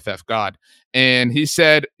the PFF god. And he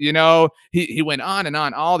said, he went on and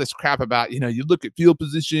on, all this crap about, you look at field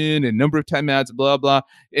position and number of timeouts, blah, blah.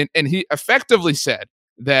 And he effectively said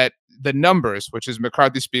that the numbers, which is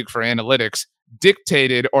McCarthy speak for analytics,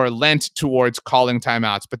 dictated or lent towards calling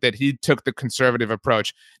timeouts, but that he took the conservative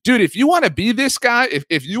approach. Dude, if you want to be this guy,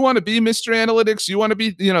 if you want to be Mr. Analytics, you want to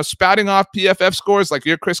be, spouting off PFF scores like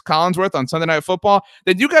you're Chris Collinsworth on Sunday Night Football,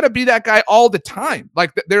 then you got to be that guy all the time.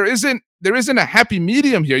 Like there isn't a happy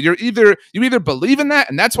medium here. You either believe in that,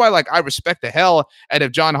 and that's why I respect the hell out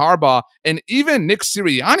of John Harbaugh and even Nick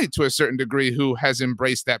Sirianni to a certain degree, who has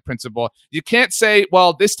embraced that principle. You can't say,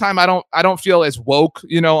 well, this time I don't feel as woke,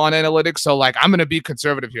 on analytics, so I'm going to be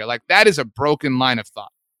conservative here. That is a broken line of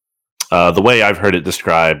thought. The way I've heard it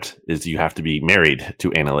described is you have to be married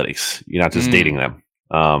to analytics. You're not just dating them.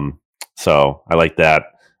 So I like that.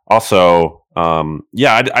 Also, I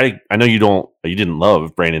know you didn't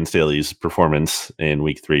love Brandon Staley's performance in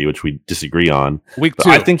week 3, which we disagree on. Week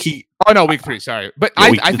 2. I think week 3. Sorry. But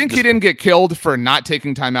yeah, I think he didn't get killed for not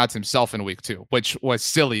taking timeouts himself in week 2, which was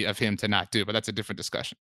silly of him to not do, but that's a different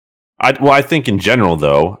discussion. I think in general,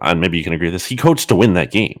 though, and maybe you can agree with this, he coached to win that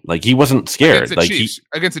game. He wasn't scared.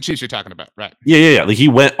 Against the Chiefs you're talking about, right? Yeah. He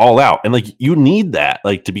went all out, and you need that,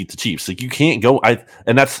 to beat the Chiefs. You can't go.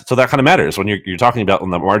 And that kind of matters when you're talking about when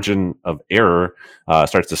the margin of error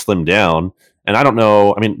starts to slim down. And I don't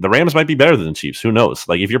know. I mean, the Rams might be better than the Chiefs. Who knows?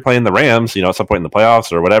 Like, if you're playing the Rams, at some point in the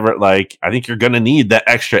playoffs or whatever, like, I think you're going to need that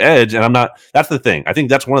extra edge. And that's the thing. I think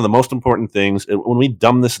that's one of the most important things when we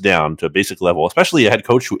dumb this down to a basic level, especially a head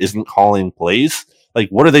coach who isn't calling plays. Like,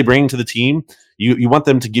 what are they bringing to the team? You want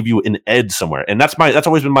them to give you an edge somewhere. And that's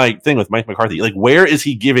always been my thing with Mike McCarthy. Like, where is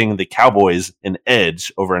he giving the Cowboys an edge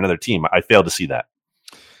over another team? I fail to see that.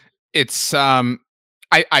 It's,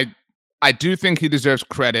 I do think he deserves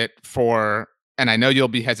credit for, and I know you'll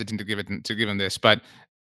be hesitant to give him this, but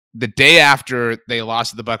the day after they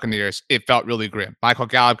lost to the Buccaneers, it felt really grim. Michael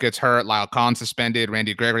Gallup gets hurt, Lyle Collins suspended,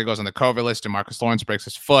 Randy Gregory goes on the COVID list, and Marcus Lawrence breaks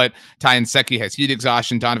his foot, Ty Nsekhe has heat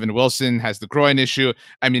exhaustion, Donovan Wilson has the groin issue.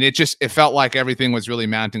 I mean, it felt like everything was really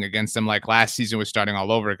mounting against them, like last season was starting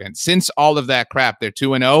all over again. Since all of that crap, they're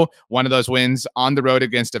 2-0, one of those wins on the road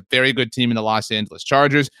against a very good team in the Los Angeles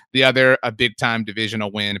Chargers, the other a big-time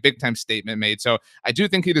divisional win, a big-time statement made. So I do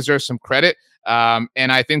think he deserves some credit, and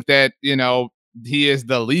I think that, he is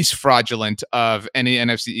the least fraudulent of any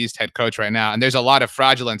NFC East head coach right now. And there's a lot of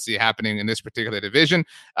fraudulency happening in this particular division.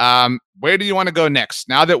 Where do you want to go next?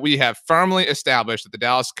 Now that we have firmly established that the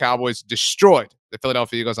Dallas Cowboys destroyed the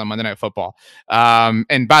Philadelphia Eagles on Monday Night Football.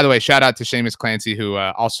 And by the way, shout out to Seamus Clancy, who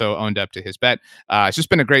also owned up to his bet. It's just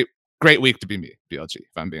been a great week to be me, BLG,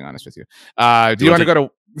 if I'm being honest with you. Do you want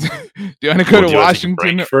to go to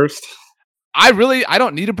Washington first? I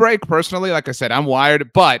don't need a break personally. Like I said, I'm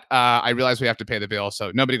wired, but I realize we have to pay the bill.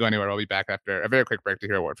 So nobody go anywhere. We'll be back after a very quick break to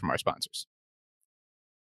hear a word from our sponsors.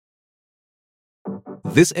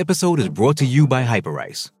 This episode is brought to you by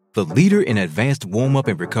Hyperice, the leader in advanced warm-up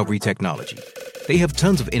and recovery technology. They have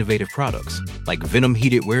tons of innovative products, like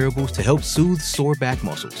Venom-heated wearables to help soothe sore back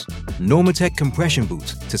muscles, Normatec compression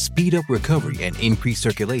boots to speed up recovery and increase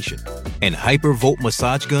circulation, and Hypervolt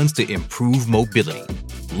massage guns to improve mobility.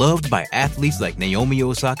 Loved by athletes like Naomi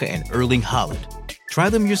Osaka and Erling Haaland. Try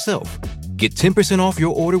them yourself. Get 10% off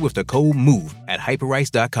your order with the code MOVE at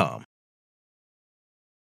hyperice.com.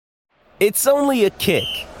 It's only a kick,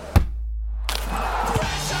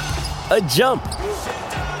 a jump,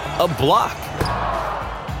 a block.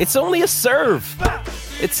 It's only a serve.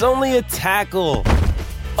 It's only a tackle,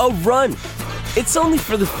 a run. It's only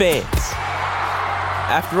for the fans.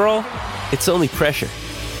 After all, it's only pressure.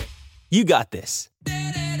 You got this.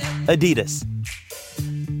 Adidas.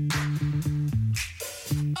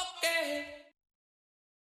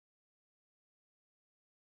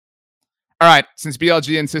 All right. Since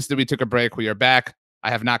BLG insisted we took a break, we are back.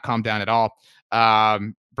 I have not calmed down at all.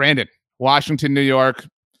 Brandon, Washington, New York.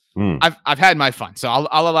 I've had my fun, so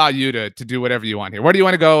I'll allow you to do whatever you want here. Where do you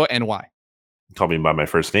want to go and why? Call me by my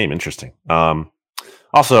first name. Interesting.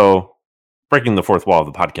 Also, breaking the fourth wall of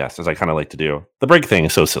the podcast, as I kind of like to do. The break thing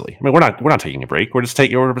is so silly. I mean, we're not taking a break. We're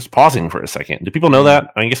just pausing for a second. Do people know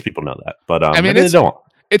that? I guess people know that, but I mean, they don't.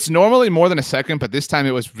 It's normally more than a second, but this time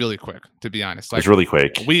it was really quick, to be honest. Like, it's really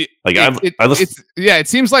quick. It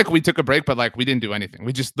seems like we took a break, but like we didn't do anything.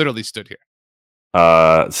 We just literally stood here. We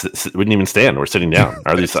didn't even stand. We're sitting down,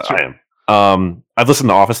 or at least I am. I've listened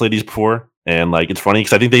to Office Ladies before, and like it's funny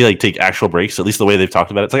because I think they like take actual breaks. At least the way they've talked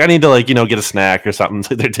about it, it's like I need to get a snack or something.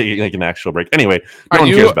 So they're taking like an actual break. Anyway, no one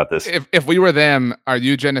cares about this. If we were them, are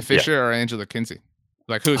you Jenna Fisher or Angela Kinsey?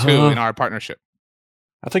 Like who's who in our partnership?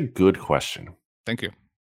 That's a good question. Thank you.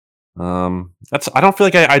 I don't feel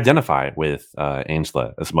like I identify with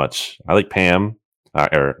Angela as much. I like Pam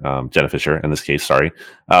or Jenna Fisher in this case. Sorry.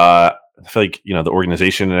 I feel like the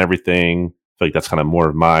organization and everything. I feel like that's kind of more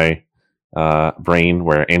of my brain,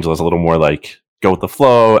 where Angela's a little more like go with the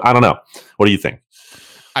flow. I don't know. What do you think?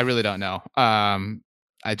 I really don't know.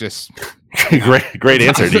 I just great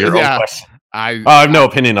answer to your own question. I have no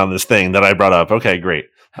opinion on this thing that I brought up. Okay, great.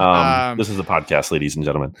 This is a podcast, ladies and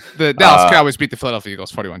gentlemen. The Dallas Cowboys beat the Philadelphia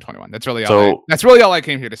Eagles 41-21. That's really all I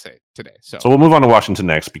came here to say today. So we'll move on to Washington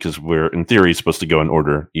next, because we're in theory supposed to go in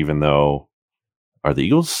order, even though are the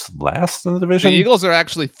Eagles last in the division? The Eagles are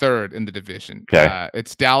actually third in the division. Okay.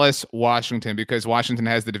 It's Dallas, Washington, because Washington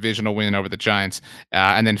has the divisional win over the Giants,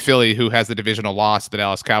 and then Philly, who has the divisional loss to the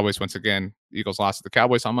Dallas Cowboys. Once again, Eagles lost to the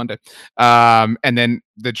Cowboys on Monday. And then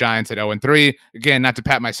the Giants at 0-3. Again, not to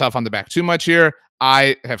pat myself on the back too much here,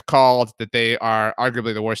 I have called that they are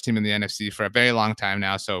arguably the worst team in the NFC for a very long time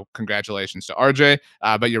now. So congratulations to RJ.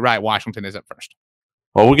 But you're right, Washington is up first.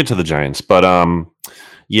 Well, we'll get to the Giants, but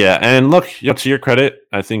yeah. And look, to your credit,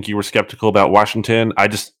 I think you were skeptical about Washington. I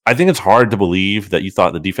think it's hard to believe that you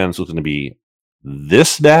thought the defense was going to be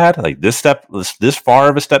this bad, like this far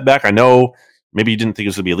of a step back. I know maybe you didn't think it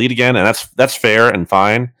was going to be elite again, and that's fair and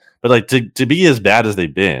fine. But like to be as bad as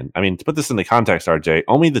they've been, I mean, to put this into context, RJ,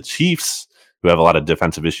 only the Chiefs who have a lot of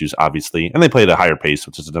defensive issues, obviously, and they play at a higher pace,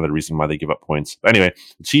 which is another reason why they give up points. But anyway,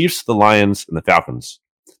 the Chiefs, the Lions, and the Falcons,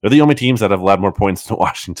 they're the only teams that have allowed more points than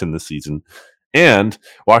Washington this season. And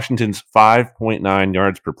Washington's 5.9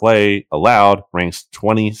 yards per play allowed ranks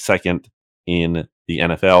 22nd in the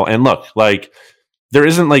NFL. And look, like, there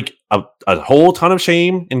isn't like a whole ton of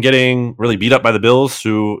shame in getting really beat up by the Bills,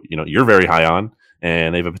 who, you know, you're very high on,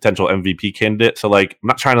 and they have a potential MVP candidate. So, like, I'm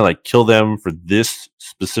not trying to like kill them for this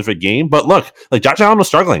specific game, but look, like, Josh Allen was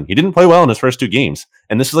struggling. He didn't play well in his first 2 games,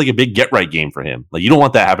 and this is like a big get right game for him. Like, you don't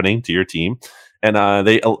want that happening to your team. And and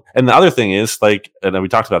the other thing is, like, and we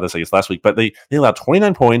talked about this, I guess, last week, but they allowed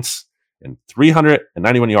 29 points and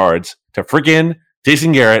 391 yards to freaking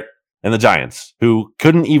Jason Garrett and the Giants, who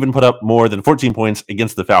couldn't even put up more than 14 points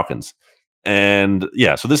against the Falcons. And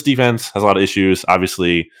yeah, so this defense has a lot of issues.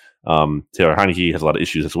 Obviously, Taylor Heineke has a lot of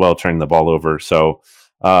issues as well, turning the ball over. So,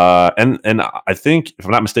 and I think, if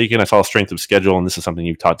I'm not mistaken, I saw a strength of schedule, and this is something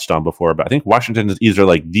you've touched on before, but I think Washington is either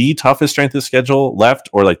like the toughest strength of schedule left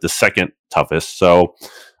or like the second toughest. So,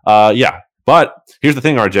 yeah. But here's the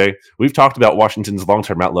thing, RJ, we've talked about Washington's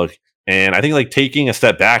long-term outlook, and I think like taking a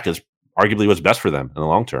step back is arguably what's best for them in the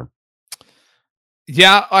long term.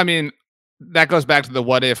 Yeah, I mean, that goes back to the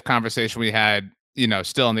what if conversation we had, you know,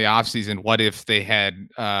 still in the offseason. What if they had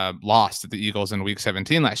lost to the Eagles in week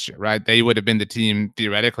 17 last year, right? They would have been the team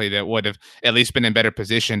theoretically that would have at least been in better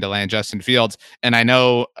position to land Justin Fields. And I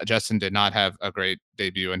know Justin did not have a great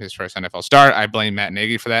debut in his first NFL start. I blame Matt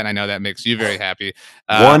Nagy for that, and I know that makes you very happy.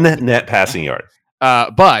 1 net passing yard.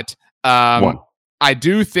 But One. I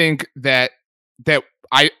do think that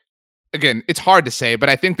again, it's hard to say, but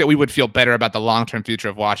I think that we would feel better about the long-term future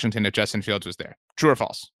of Washington if Justin Fields was there. True or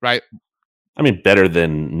false, right? I mean, better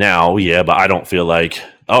than now, yeah, but I don't feel like,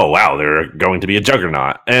 oh, wow, they're going to be a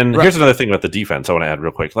juggernaut. And here's another thing about the defense I want to add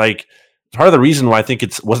real quick. Like, part of the reason why I think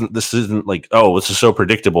this isn't like, oh, this is so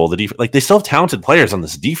predictable. The defense, like, they still have talented players on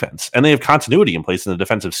this defense, and they have continuity in place in the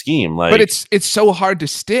defensive scheme. Like, but it's so hard to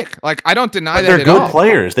stick. Like, I don't deny that they're good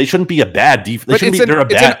players. They shouldn't be a bad defense. It's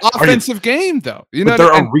an offensive game, though. You know,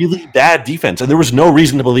 they're a really bad defense, and there was no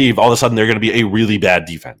reason to believe all of a sudden they're going to be a really bad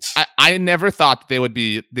defense. I never thought that they would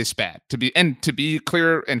be this bad. To be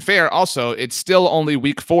clear and fair, also, it's still only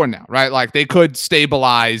week 4 now, right? Like, they could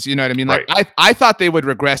stabilize. You know what I mean? Like, right. I thought they would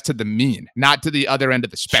regress to the mean, not to the other end of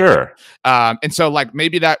the spectrum. Sure. And so, like,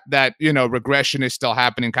 maybe that you know, regression is still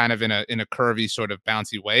happening, kind of in a curvy sort of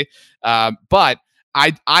bouncy way. But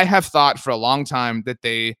I have thought for a long time that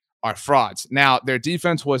they are frauds. Now, their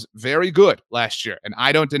defense was very good last year, and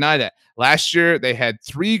I don't deny that. Last year, they had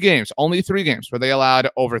only 3 games, where they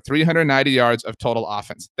allowed over 390 yards of total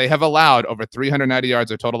offense. They have allowed over 390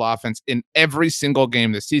 yards of total offense in every single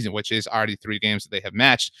game this season, which is already 3 games that they have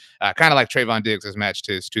matched, kind of like Trayvon Diggs has matched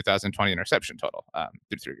his 2020 interception total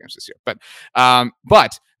through 3 games this year.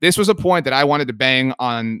 But this was a point that I wanted to bang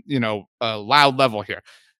on, you know, a loud level here.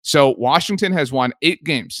 So Washington has won 8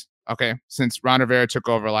 games, okay, since Ron Rivera took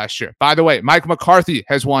over last year. By the way, Mike McCarthy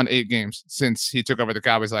has won 8 games since he took over the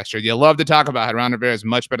Cowboys last year. You love to talk about how Ron Rivera is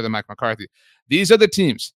much better than Mike McCarthy. These are the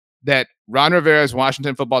teams that Ron Rivera's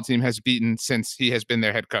Washington football team has beaten since he has been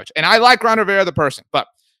their head coach. And I like Ron Rivera, the person, but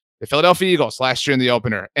the Philadelphia Eagles last year in the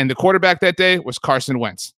opener, and the quarterback that day was Carson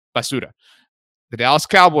Wentz, Basuda. The Dallas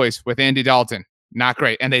Cowboys with Andy Dalton, not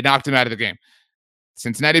great, and they knocked him out of the game.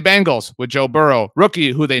 Cincinnati Bengals with Joe Burrow,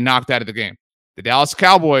 rookie, who they knocked out of the game. The Dallas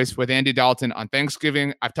Cowboys with Andy Dalton on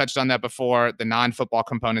Thanksgiving. I've touched on that before, the non-football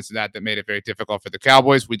components of that made it very difficult for the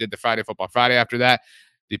Cowboys. We did the Friday Football Friday after that.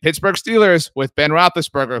 The Pittsburgh Steelers with Ben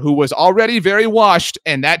Roethlisberger, who was already very washed,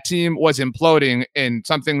 and that team was imploding in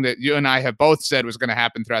something that you and I have both said was going to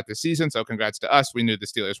happen throughout the season, so congrats to us. We knew the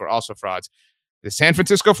Steelers were also frauds. The San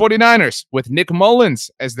Francisco 49ers with Nick Mullins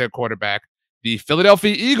as their quarterback. The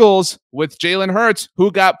Philadelphia Eagles with Jalen Hurts,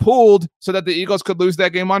 who got pulled so that the Eagles could lose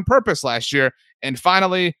that game on purpose last year. And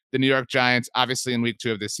finally, the New York Giants, obviously in week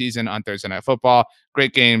 2 of this season on Thursday Night Football.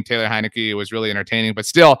 Great game. Taylor Heineke was really entertaining, but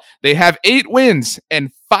still, they have 8 wins,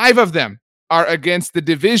 and 5 of them are against the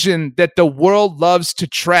division that the world loves to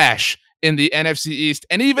trash in the NFC East.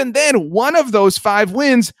 And even then, one of those 5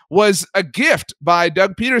 wins was a gift by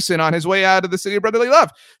Doug Peterson on his way out of the city of brotherly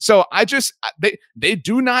love. So they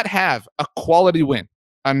do not have a quality win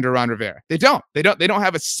under Ron Rivera. They don't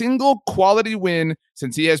have a single quality win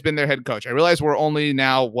since he has been their head coach. I realize we're only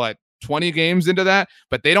now 20 games into that,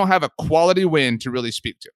 but they don't have a quality win to really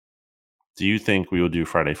speak to. Do you think we will do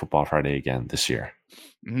Friday Football Friday again this year?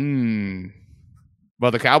 Well,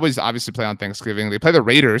 the Cowboys obviously play on Thanksgiving. They play the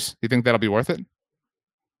Raiders. You think that'll be worth it?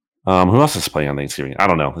 Who else is playing on Thanksgiving? I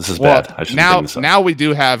don't know. This is bad. I shouldn't bring this up. Now we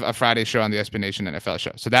do have a Friday show on the SB Nation NFL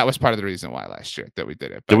show. So that was part of the reason why last year that we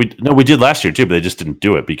did it. We did last year too, but they just didn't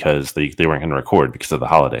do it because they weren't going to record because of the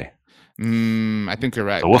holiday. I think you're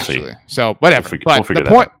right. So we'll see. So whatever.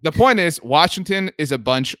 The point is Washington is a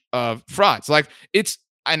bunch of frauds. Like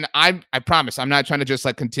and I promise I'm not trying to just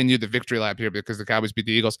like continue the victory lap here because the Cowboys beat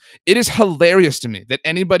the Eagles. It is hilarious to me that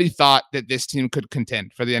anybody thought that this team could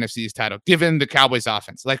contend for the NFC East title, given the Cowboys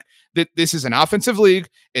offense. Like this is an offensive league.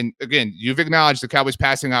 And again, you've acknowledged the Cowboys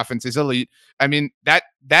passing offense is elite. I mean, that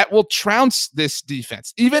will trounce this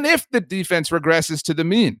defense, even if the defense regresses to the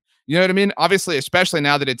mean. You know what I mean? Obviously, especially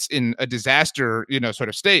now that it's in a disaster, sort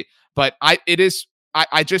of state. But I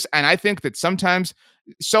think that sometimes,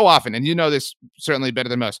 so often, and you know this certainly better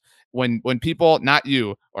than most, when people, not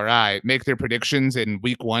you or I, make their predictions in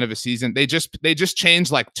week 1 of a season, they just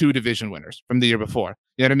change like 2 division winners from the year before.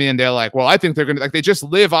 You know what I mean? And they're like, well, I think they're going to, like, they just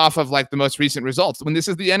live off of like the most recent results. When this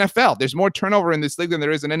is the NFL, there's more turnover in this league than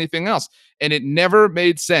there is in anything else. And it never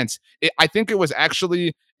made sense. I think it was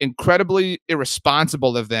actually incredibly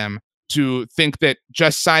irresponsible of them to think that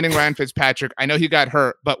just signing Ryan Fitzpatrick, I know he got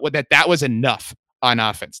hurt, but that was enough on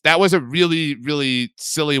offense. That was a really, really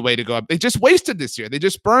silly way to go up. They just wasted this year. They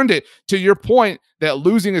just burned it, to your point that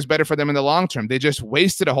losing is better for them in the long term. They just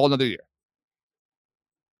wasted a whole nother year.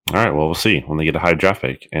 All right. Well, we'll see when they get a high draft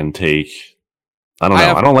pick and take, I don't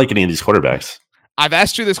know. I don't like any of these quarterbacks. I've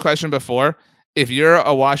asked you this question before. If you're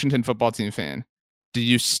a Washington football team fan, do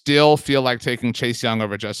you still feel like taking Chase Young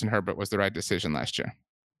over Justin Herbert was the right decision last year?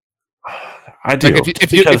 I do. Like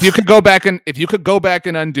if you could go back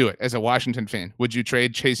and undo it as a Washington fan, would you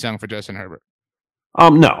trade Chase Young for Justin Herbert?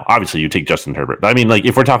 No, obviously you take Justin Herbert. But I mean, like,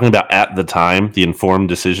 if we're talking about at the time, the informed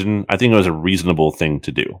decision, I think it was a reasonable thing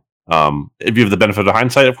to do. If you have the benefit of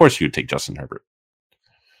hindsight, of course you would take Justin Herbert.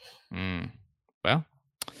 Well,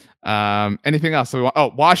 anything else?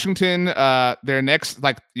 Washington, their next,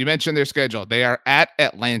 like you mentioned, their schedule. They are at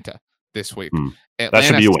Atlanta this week. That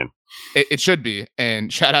should be a win. It should be.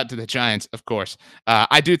 And shout out to the Giants, of course.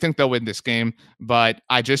 I do think they'll win this game, but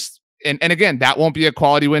I just, and again, that won't be a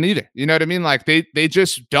quality win either. You know what I mean? Like they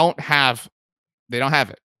just don't have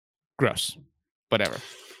it. Gross. Whatever.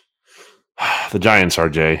 The Giants,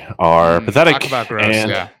 RJ, are pathetic. Talk about gross, and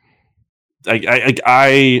yeah.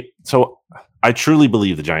 I truly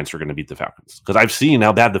believe the Giants are going to beat the Falcons because I've seen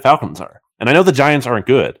how bad the Falcons are. And I know the Giants aren't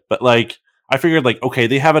good, but like, I figured, like, okay,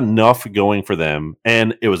 they have enough going for them,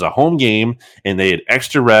 and it was a home game, and they had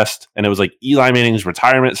extra rest, and it was like Eli Manning's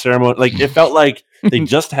retirement ceremony. Like, it felt like they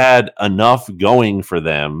just had enough going for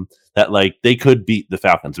them that, like, they could beat the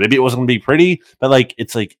Falcons. Maybe it wasn't going to be pretty, but, like,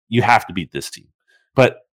 it's like, you have to beat this team.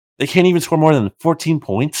 But they can't even score more than 14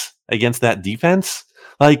 points against that defense.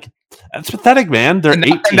 Like, that's pathetic, man. They're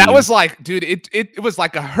 18. And that was like, dude, it was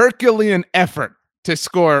like a Herculean effort to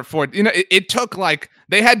score for, it took like,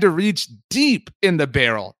 they had to reach deep in the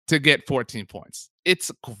barrel to get 14 points.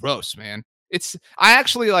 It's gross, man.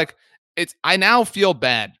 I now feel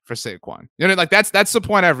bad for Saquon. Like that's the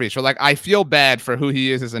point I've reached. Where like, I feel bad for who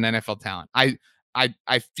he is as an NFL talent.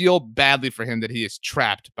 I feel badly for him that he is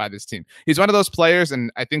trapped by this team. He's one of those players,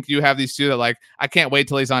 and I think you have these too, that like, I can't wait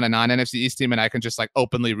till he's on a non-NFC East team and I can just like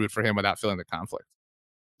openly root for him without feeling the conflict.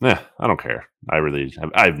 Yeah, I don't care. I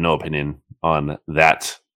have no opinion on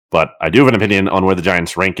that. But I do have an opinion on where the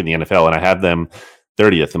Giants rank in the NFL, and I have them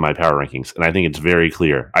 30th in my power rankings, and I think it's very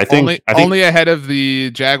clear. I think only ahead of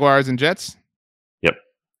the Jaguars and Jets. Yep,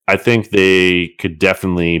 I think they could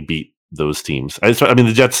definitely beat those teams. I mean,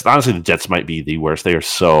 the Jets. Honestly, the Jets might be the worst. They are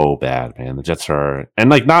so bad, man. The Jets are, and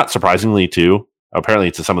like, not surprisingly too.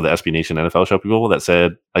 Apparently, to some of the SB Nation NFL show people that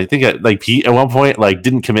said, I think like Pete at one point like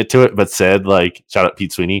didn't commit to it, but said like, shout out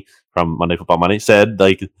Pete Sweeney from Monday Football Monday, said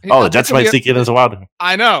like, the Jets might sneak in as a wild.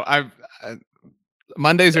 I know.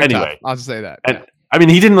 Mondays are tough. I'll just say that. And, I mean,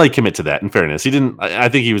 he didn't like commit to that. In fairness, he didn't. I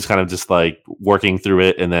think he was kind of just like working through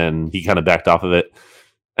it, and then he kind of backed off of it.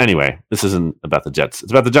 Anyway, this isn't about the Jets.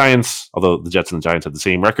 It's about the Giants. Although the Jets and the Giants have the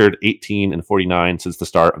same record, 18-49 since the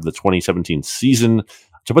start of the 2017 season.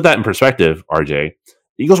 To put that in perspective, RJ,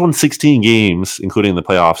 the Eagles won 16 games, including the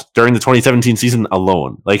playoffs, during the 2017 season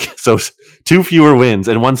alone. Like, so 2 fewer wins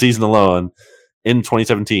in one season alone in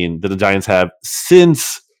 2017 than the Giants have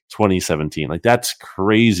since 2017. Like, that's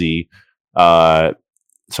crazy.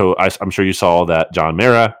 So I'm sure you saw that John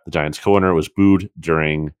Mara, the Giants co-owner, was booed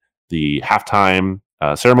during the halftime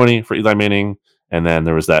ceremony for Eli Manning. And then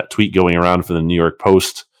there was that tweet going around for the New York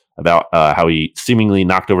Post about how he seemingly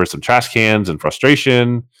knocked over some trash cans in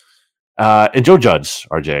frustration. And Joe Judge,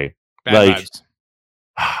 RJ. Bad like, vibes.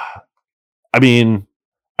 I mean,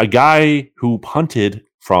 a guy who punted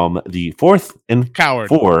from the 4th and Coward.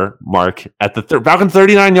 4 mark at the Falcons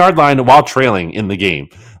 39-yard line while trailing in the game.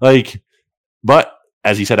 But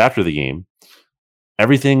as he said after the game,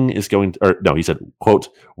 everything is going to, or no, he said, quote,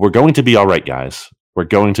 "We're going to be all right, guys. We're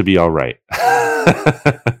going to be all right."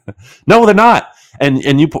 No, they're not.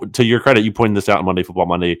 And you, to your credit, you pointed this out on Monday Football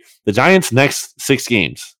Monday. The Giants' next 6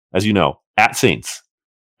 games, as you know, at Saints,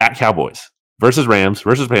 at Cowboys, versus Rams,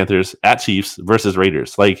 versus Panthers, at Chiefs, versus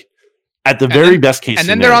Raiders. At the very best case scenario. And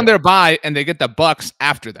then they're on their bye, and they get the Bucks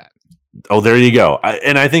after that. Oh, there you go.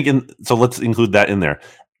 I think, so let's include that in there.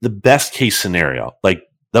 The best case scenario,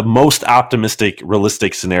 the most optimistic,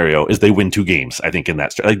 realistic scenario is they win 2 games. I think in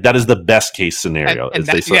that, that is the best case scenario. And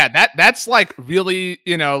that's really,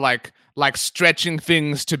 like stretching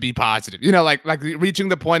things to be positive, like reaching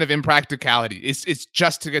the point of impracticality. It's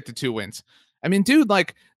just to get the 2 wins. I mean, dude,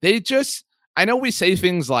 I know we say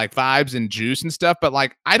things like vibes and juice and stuff, but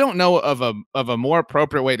I don't know of a more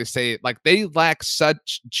appropriate way to say it. They lack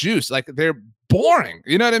such juice. They're boring.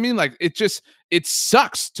 You know what I mean? It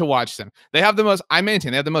sucks to watch them. They have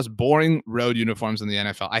the most boring road uniforms in the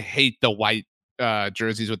NFL. I hate the white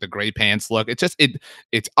jerseys with the gray pants look.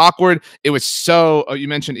 It's awkward. It was so. Oh, you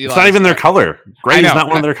mentioned Eli. It's not even their color. Gray is not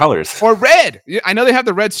one of their colors. Or red. I know they have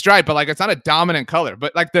the red stripe, but it's not a dominant color.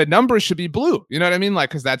 But the numbers should be blue. You know what I mean?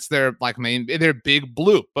 Because that's their main. They're big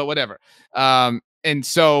blue. But whatever. And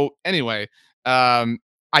so anyway, I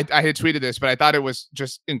had tweeted this, but I thought it was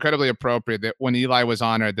just incredibly appropriate that when Eli was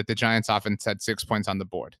honored, that the Giants offense had 6 points on the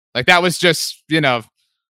board. That was just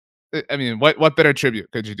I mean, what better tribute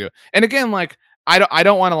could you do? And again, I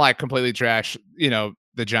don't want to completely trash,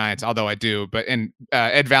 the Giants, although I do, but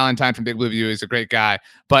Ed Valentine from Big Blue View is a great guy,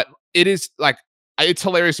 but it is it's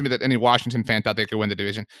hilarious to me that any Washington fan thought they could win the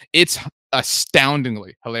division. It's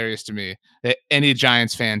astoundingly hilarious to me that any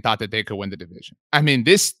Giants fan thought that they could win the division. I mean,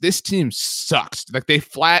 this team sucks. They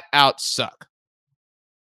flat out suck.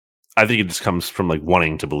 I think it just comes from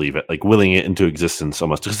wanting to believe it, willing it into existence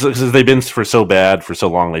almost, because they've been for so bad for so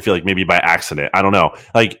long. They feel maybe by accident. I don't know.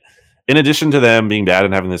 In addition to them being bad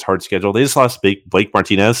and having this hard schedule, they just lost Blake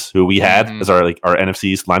Martinez, who we had as our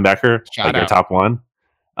NFC's linebacker, our top one.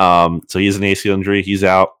 So he has an ACL injury. He's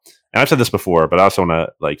out. And I've said this before, but I also want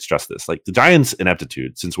to stress this. The Giants'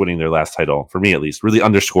 ineptitude since winning their last title, for me at least, really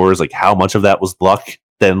underscores how much of that was luck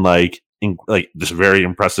than this very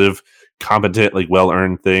impressive, competent,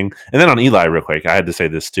 well-earned thing. And then on Eli, real quick, I had to say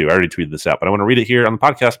this too. I already tweeted this out, but I want to read it here on the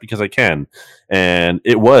podcast because I can. And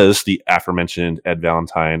it was the aforementioned Ed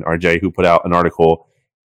Valentine, RJ, who put out an article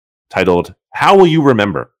titled, "How Will You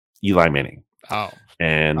Remember Eli Manning?" Oh.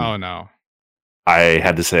 And oh no. I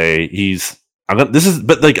had to say I'm not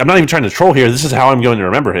even trying to troll here. This is how I'm going to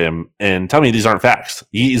remember him. And tell me these aren't facts.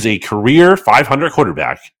 He is a career 500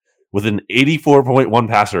 quarterback with an 84.1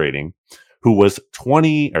 passer rating, who was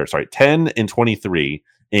 10 and 23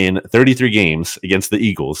 in 33 games against the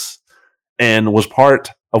Eagles, and was part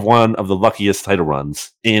of one of the luckiest title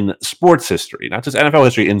runs in sports history, not just NFL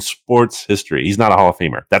history, in sports history. He's not a Hall of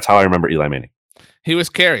Famer. That's how I remember Eli Manning. He was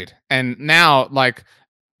carried. And now,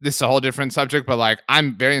 this is a whole different subject, but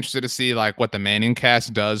I'm very interested to see what the Manning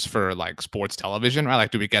cast does for sports television,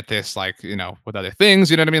 right? Do we get this with other things?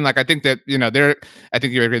 You know what I mean? I think that I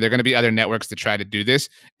think you agree there are going to be other networks that try to do this,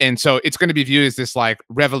 and so it's going to be viewed as this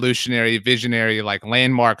revolutionary, visionary,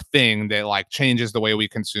 landmark thing that changes the way we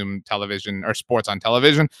consume television or sports on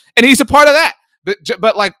television, and he's a part of that.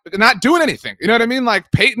 But not doing anything. You know what I mean?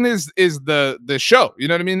 Peyton is the show. You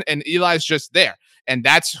know what I mean? And Eli's just there. And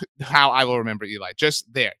that's how I will remember Eli.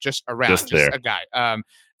 Just there, just around, just a guy.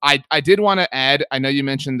 I did want to add, I know you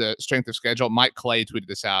mentioned the strength of schedule. Mike Clay tweeted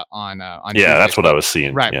this out on Tuesday. That's what I was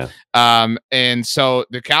seeing. Right. Yeah. And so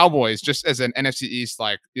the Cowboys, just as an NFC East,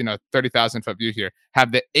 30,000 foot view here,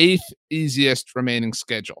 have the 8th easiest remaining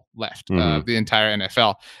schedule left of the entire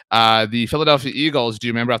NFL. The Philadelphia Eagles, do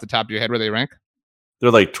you remember off the top of your head where they rank?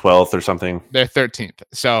 They're 12th or something. They're 13th.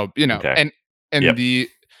 So, okay. and yep.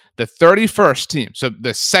 The 31st team, so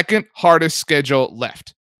the second hardest schedule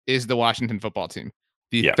left, is the Washington football team.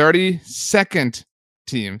 The 32nd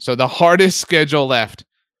team, so the hardest schedule left,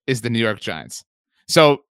 is the New York Giants.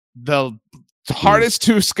 So the hardest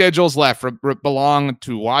 2 schedules left belong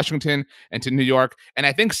to Washington and to New York. And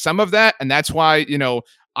I think some of that, and that's why,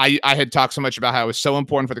 I had talked so much about how it was so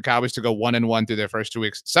important for the Cowboys to go 1-1 through their first 2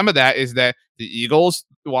 weeks. Some of that is that the Eagles,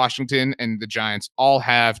 Washington, and the Giants all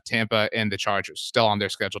have Tampa and the Chargers still on their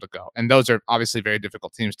schedule to go. And those are obviously very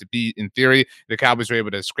difficult teams to beat in theory. The Cowboys were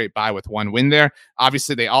able to scrape by with 1 win there.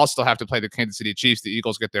 Obviously, they all still have to play the Kansas City Chiefs. The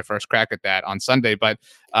Eagles get their first crack at that on Sunday. But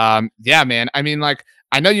yeah, man, I mean,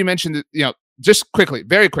 I know you mentioned, just quickly,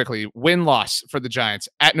 very quickly, win-loss for the Giants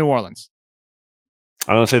at New Orleans.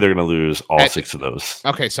 I'm going to say they're going to lose all 6 of those.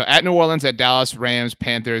 Okay, so at New Orleans, at Dallas, Rams,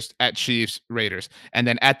 Panthers, at Chiefs, Raiders, and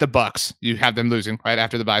then at the Bucks, you have them losing right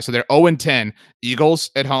after the bye. So they're 0-10. Eagles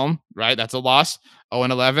at home, right? That's a loss.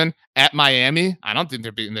 0-11. At Miami, I don't think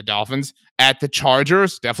they're beating the Dolphins. At the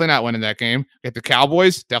Chargers, definitely not winning that game. At the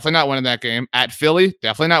Cowboys, definitely not winning that game. At Philly,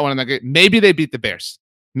 definitely not winning that game. Maybe they beat the Bears.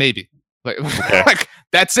 Maybe. Like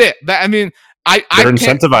that's it. They're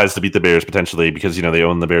incentivized to beat the Bears potentially because they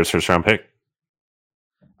own the Bears' first round pick.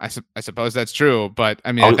 I suppose that's true, but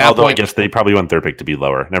I mean, although I guess they probably want their pick to be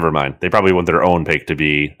lower. Never mind. They probably want their own pick to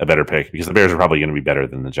be a better pick because the Bears are probably going to be better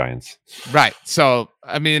than the Giants. Right. So,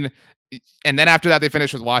 I mean, and then after that, they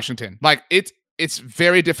finish with Washington. Like it's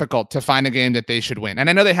very difficult to find a game that they should win. And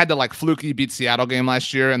I know they had the like fluky beat Seattle game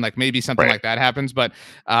last year, and like maybe something like that happens. But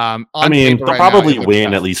I mean, they'll probably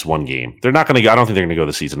win at least one game. They're not going to. I don't think they're going to go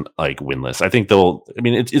the season like winless. I think they'll. I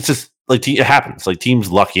mean, it's just like it happens. Like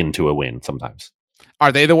teams luck into a win sometimes.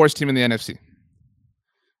 Are they the worst team in the NFC?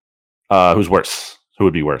 Who's worse? Who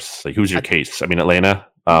would be worse? Like, who's your case? I mean, Atlanta.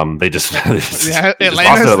 They just Atlanta's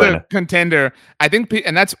the contender. I think,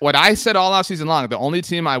 and that's what I said all off season long. The only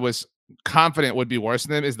team I was confident would be worse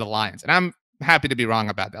than them is the Lions, and I'm happy to be wrong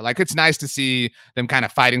about that. Like, it's nice to see them kind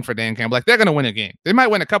of fighting for Dan Campbell. Like, they're going to win a game. They might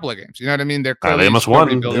win a couple of games. You know what I mean? They're clearly they must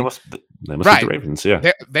win. They must beat the Ravens.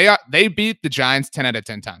 Yeah, they beat the Giants 10 out of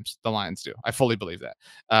 10 times. The Lions do. I fully believe that.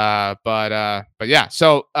 But yeah.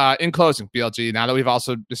 So in closing, BLG. Now that we've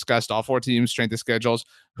also discussed all 4 teams' strength of schedules,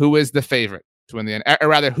 who is the favorite to win or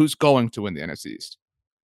rather, who's going to win the NFC East?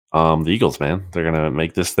 The Eagles, man. They're gonna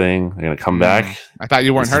make this thing. They're gonna come back. I thought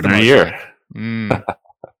you weren't hurt about year.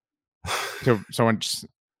 So we're just,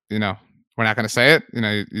 we're not gonna say it.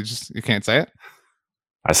 You can't say it.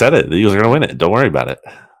 I said it. The Eagles are gonna win it. Don't worry about it.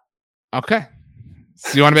 Okay.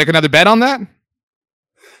 So you want to make another bet on that?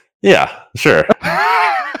 Yeah, sure.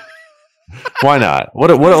 Why not? What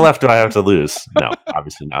left do I have to lose? No,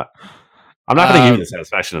 obviously not. I'm not going to give you the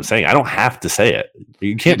satisfaction of saying I don't have to say it.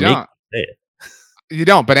 You can't make me say it. You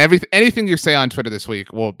don't, but anything you say on Twitter this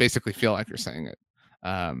week will basically feel like you're saying it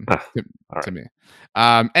to me.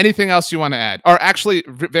 Anything else you want to add? Or actually,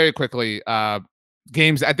 very quickly,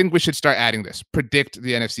 games. I think we should start adding this. Predict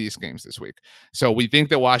the NFC East games this week. So we think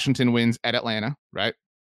that Washington wins at Atlanta, right?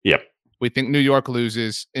 Yep. We think New York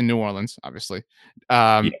loses in New Orleans, obviously.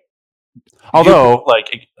 Yep. Although,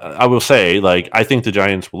 I will say, I think the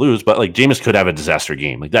Giants will lose, but Jameis could have a disaster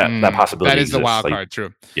game. That possibility that is exists. The wild card,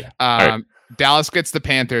 true. Yeah. Dallas gets the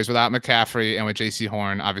Panthers without McCaffrey and with JC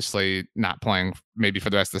Horn, obviously not playing maybe for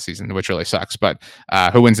the rest of the season, which really sucks. But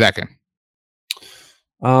who wins that game?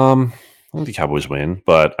 I think the Cowboys win,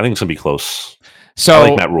 but I think it's going to be close. So I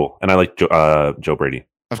like Matt Rule, and I like Joe Brady.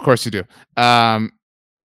 Of course you do.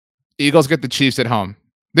 Eagles get the Chiefs at home.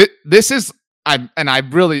 This is... I'm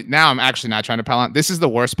actually not trying to pile on. This is the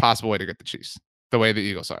worst possible way to get the Chiefs, the way the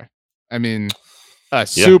Eagles are. I mean,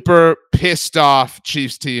 super pissed off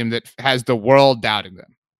Chiefs team that has the world doubting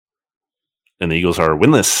them. And the Eagles are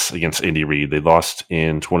winless against Andy Reid. They lost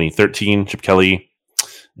in 2013, Chip Kelly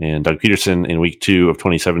and Doug Peterson in week 2 of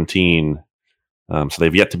 2017. So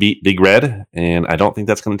they've yet to beat Big Red, and I don't think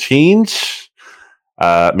that's going to change.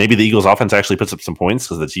 Maybe the Eagles offense actually puts up some points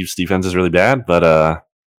because the Chiefs defense is really bad, but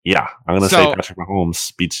yeah, I'm going to say Patrick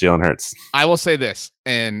Mahomes beats Jalen Hurts. I will say this,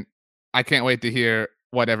 and I can't wait to hear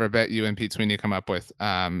whatever bet you and Pete Sweeney come up with,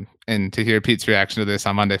 and to hear Pete's reaction to this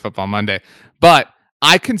on Monday Football Monday. But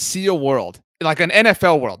I can see a world, like an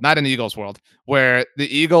NFL world, not an Eagles world, where the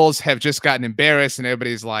Eagles have just gotten embarrassed and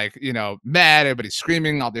everybody's mad, everybody's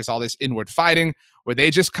screaming, there's all this inward fighting, where they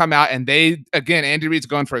just come out and Andy Reid's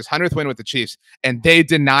going for his 100th win with the Chiefs, and they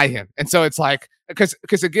deny him. And so it's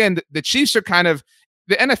because again, the Chiefs are kind of,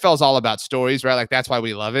 the NFL is all about stories, right? That's why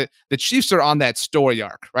we love it. The Chiefs are on that story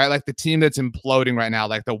arc, right? The team that's imploding right now,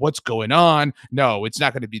 what's going on? No, it's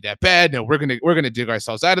not going to be that bad. No, we're gonna dig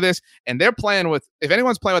ourselves out of this. And they're playing with, if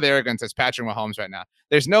anyone's playing with arrogance, it's Patrick Mahomes right now.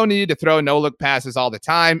 There's no need to throw no look passes all the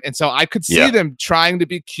time. And so I could see them trying to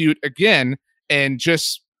be cute again and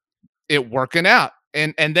just it working out.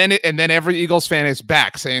 And then every Eagles fan is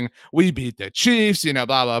back saying, we beat the Chiefs, blah,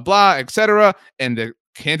 blah, blah, etc. And the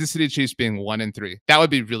Kansas City Chiefs being 1-3. That would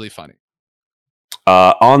be really funny.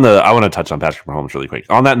 I want to touch on Patrick Mahomes really quick.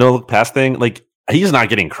 On that no-look pass thing, he's not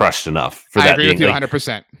getting crushed enough for that. I agree with you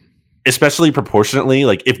 100%. Especially proportionately,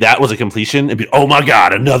 if that was a completion, it'd be, oh my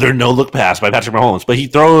God, another no-look pass by Patrick Mahomes. But he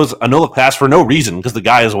throws a no-look pass for no reason because the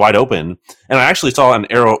guy is wide open. And I actually saw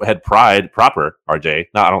an Arrowhead Pride proper, RJ,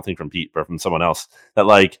 I don't think from Pete, but from someone else, that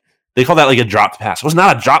they call that a dropped pass. It was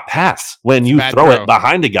not a drop pass when you throw it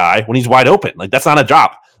behind a guy when he's wide open. That's not a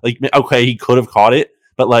drop. Okay, he could have caught it,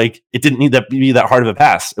 but like it didn't need to be that hard of a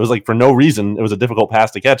pass. It was like for no reason it was a difficult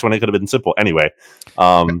pass to catch when it could have been simple. Anyway,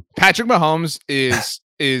 Patrick Mahomes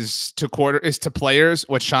is to players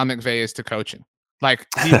what Sean McVay is to coaching. Like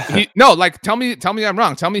tell me I'm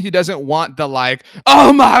wrong. Tell me he doesn't want the like,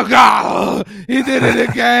 oh my God, he did it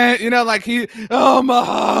again. Like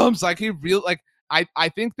Mahomes, like he real like I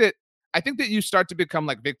think that you start to become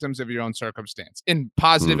like victims of your own circumstance in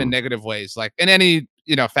positive and negative ways, like in any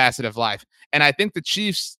facet of life. And I think the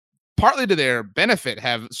Chiefs, partly to their benefit,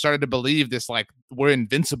 have started to believe this like we're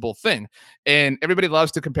invincible thing, and everybody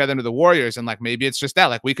loves to compare them to the Warriors, and like maybe it's just that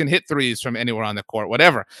like we can hit threes from anywhere on the court,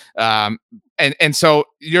 whatever. And so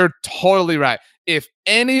you're totally right. If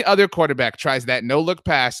any other quarterback tries that no look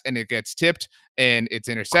pass and it gets tipped and it's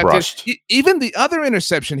intercepted, even the other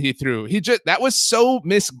interception he threw, that was so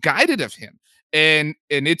misguided of him. And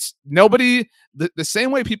it's nobody the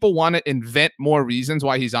same way people want to invent more reasons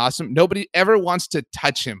why he's awesome. Nobody ever wants to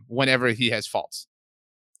touch him whenever he has faults.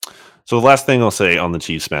 So the last thing I'll say on the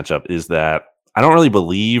Chiefs matchup is that I don't really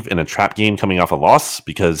believe in a trap game coming off a loss,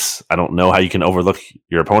 because I don't know how you can overlook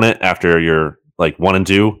your opponent after you're like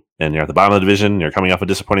 1-2 and you're at the bottom of the division. You're coming off a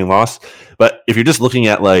disappointing loss. But if you're just looking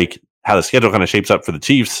at like how the schedule kind of shapes up for the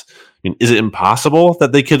Chiefs, I mean, is it impossible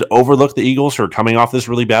that they could overlook the Eagles who are coming off this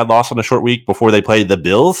really bad loss on a short week before they play the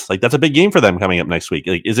Bills? Like that's a big game for them coming up next week.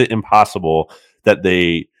 Like, is it impossible that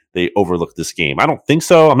they overlook this game? I don't think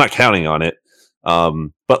so. I'm not counting on it.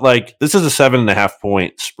 But like this is a 7.5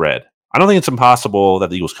 point spread. I don't think it's impossible that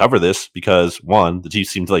the Eagles cover this, because one, the Chiefs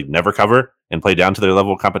seem to like never cover and play down to their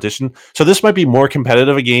level of competition. So this might be more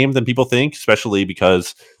competitive a game than people think, especially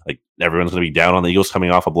because like everyone's going to be down on the Eagles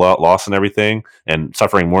coming off a blowout loss and everything, and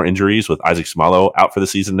suffering more injuries with Isaac Seumalo out for the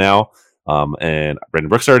season now. And Brandon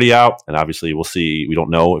Brooks already out. And obviously we'll see. We don't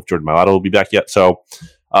know if Jordan Mailata will be back yet. So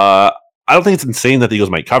I don't think it's insane that the Eagles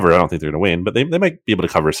might cover. I don't think they're going to win, but they might be able to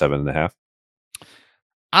cover 7.5.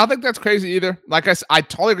 I don't think that's crazy either. Like I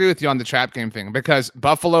totally agree with you on the trap game thing, because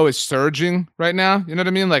Buffalo is surging right now. You know what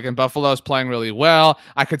I mean? Like, and Buffalo is playing really well.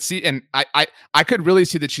 I could see, and I could really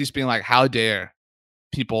see the Chiefs being like, how dare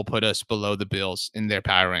people put us below the Bills in their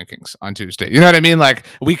power rankings on Tuesday? You know what I mean? Like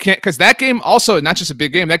we can't, because that game also, not just a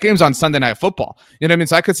big game, that game's on Sunday Night Football. You know what I mean?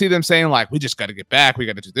 So I could see them saying like, we just got to get back. We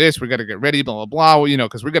got to do this. We got to get ready, blah, blah, blah. Well,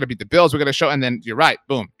 because we got to beat the Bills. We got to show. And then you're right.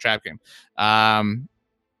 Boom. Trap game.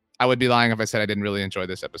 I would be lying if I said I didn't really enjoy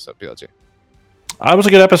this episode, BLG. It was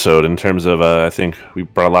a good episode in terms of, I think we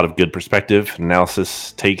brought a lot of good perspective,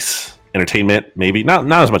 analysis, takes, entertainment, maybe. Not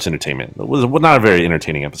as much entertainment. It was not a very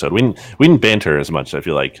entertaining episode. We didn't banter as much, I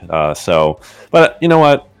feel like. But you know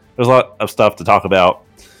what? There's a lot of stuff to talk about.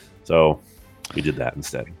 So we did that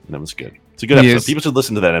instead, and it was good. It's a good episode. People should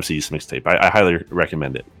listen to that NFC East mixtape. I highly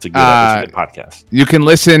recommend it. It's a good podcast. You can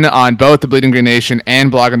listen on both the Bleeding Green Nation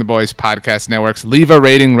and Blogging the Boys podcast networks. Leave a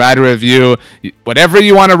rating, write a review, whatever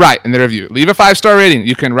you want to write in the review. Leave a 5-star rating.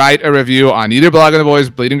 You can write a review on either Blogging the Boys,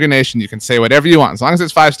 Bleeding Green Nation. You can say whatever you want, as long as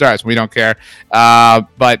it's 5 stars. We don't care.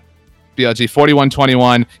 But BLG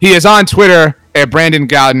 4121. He is on Twitter at Brandon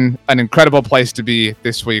Gowden. An incredible place to be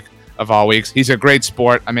this week of all weeks. He's a great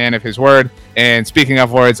sport, a man of his word. And speaking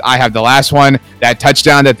of words, I have the last one. That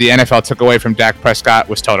touchdown that the NFL took away from Dak Prescott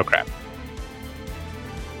was total crap.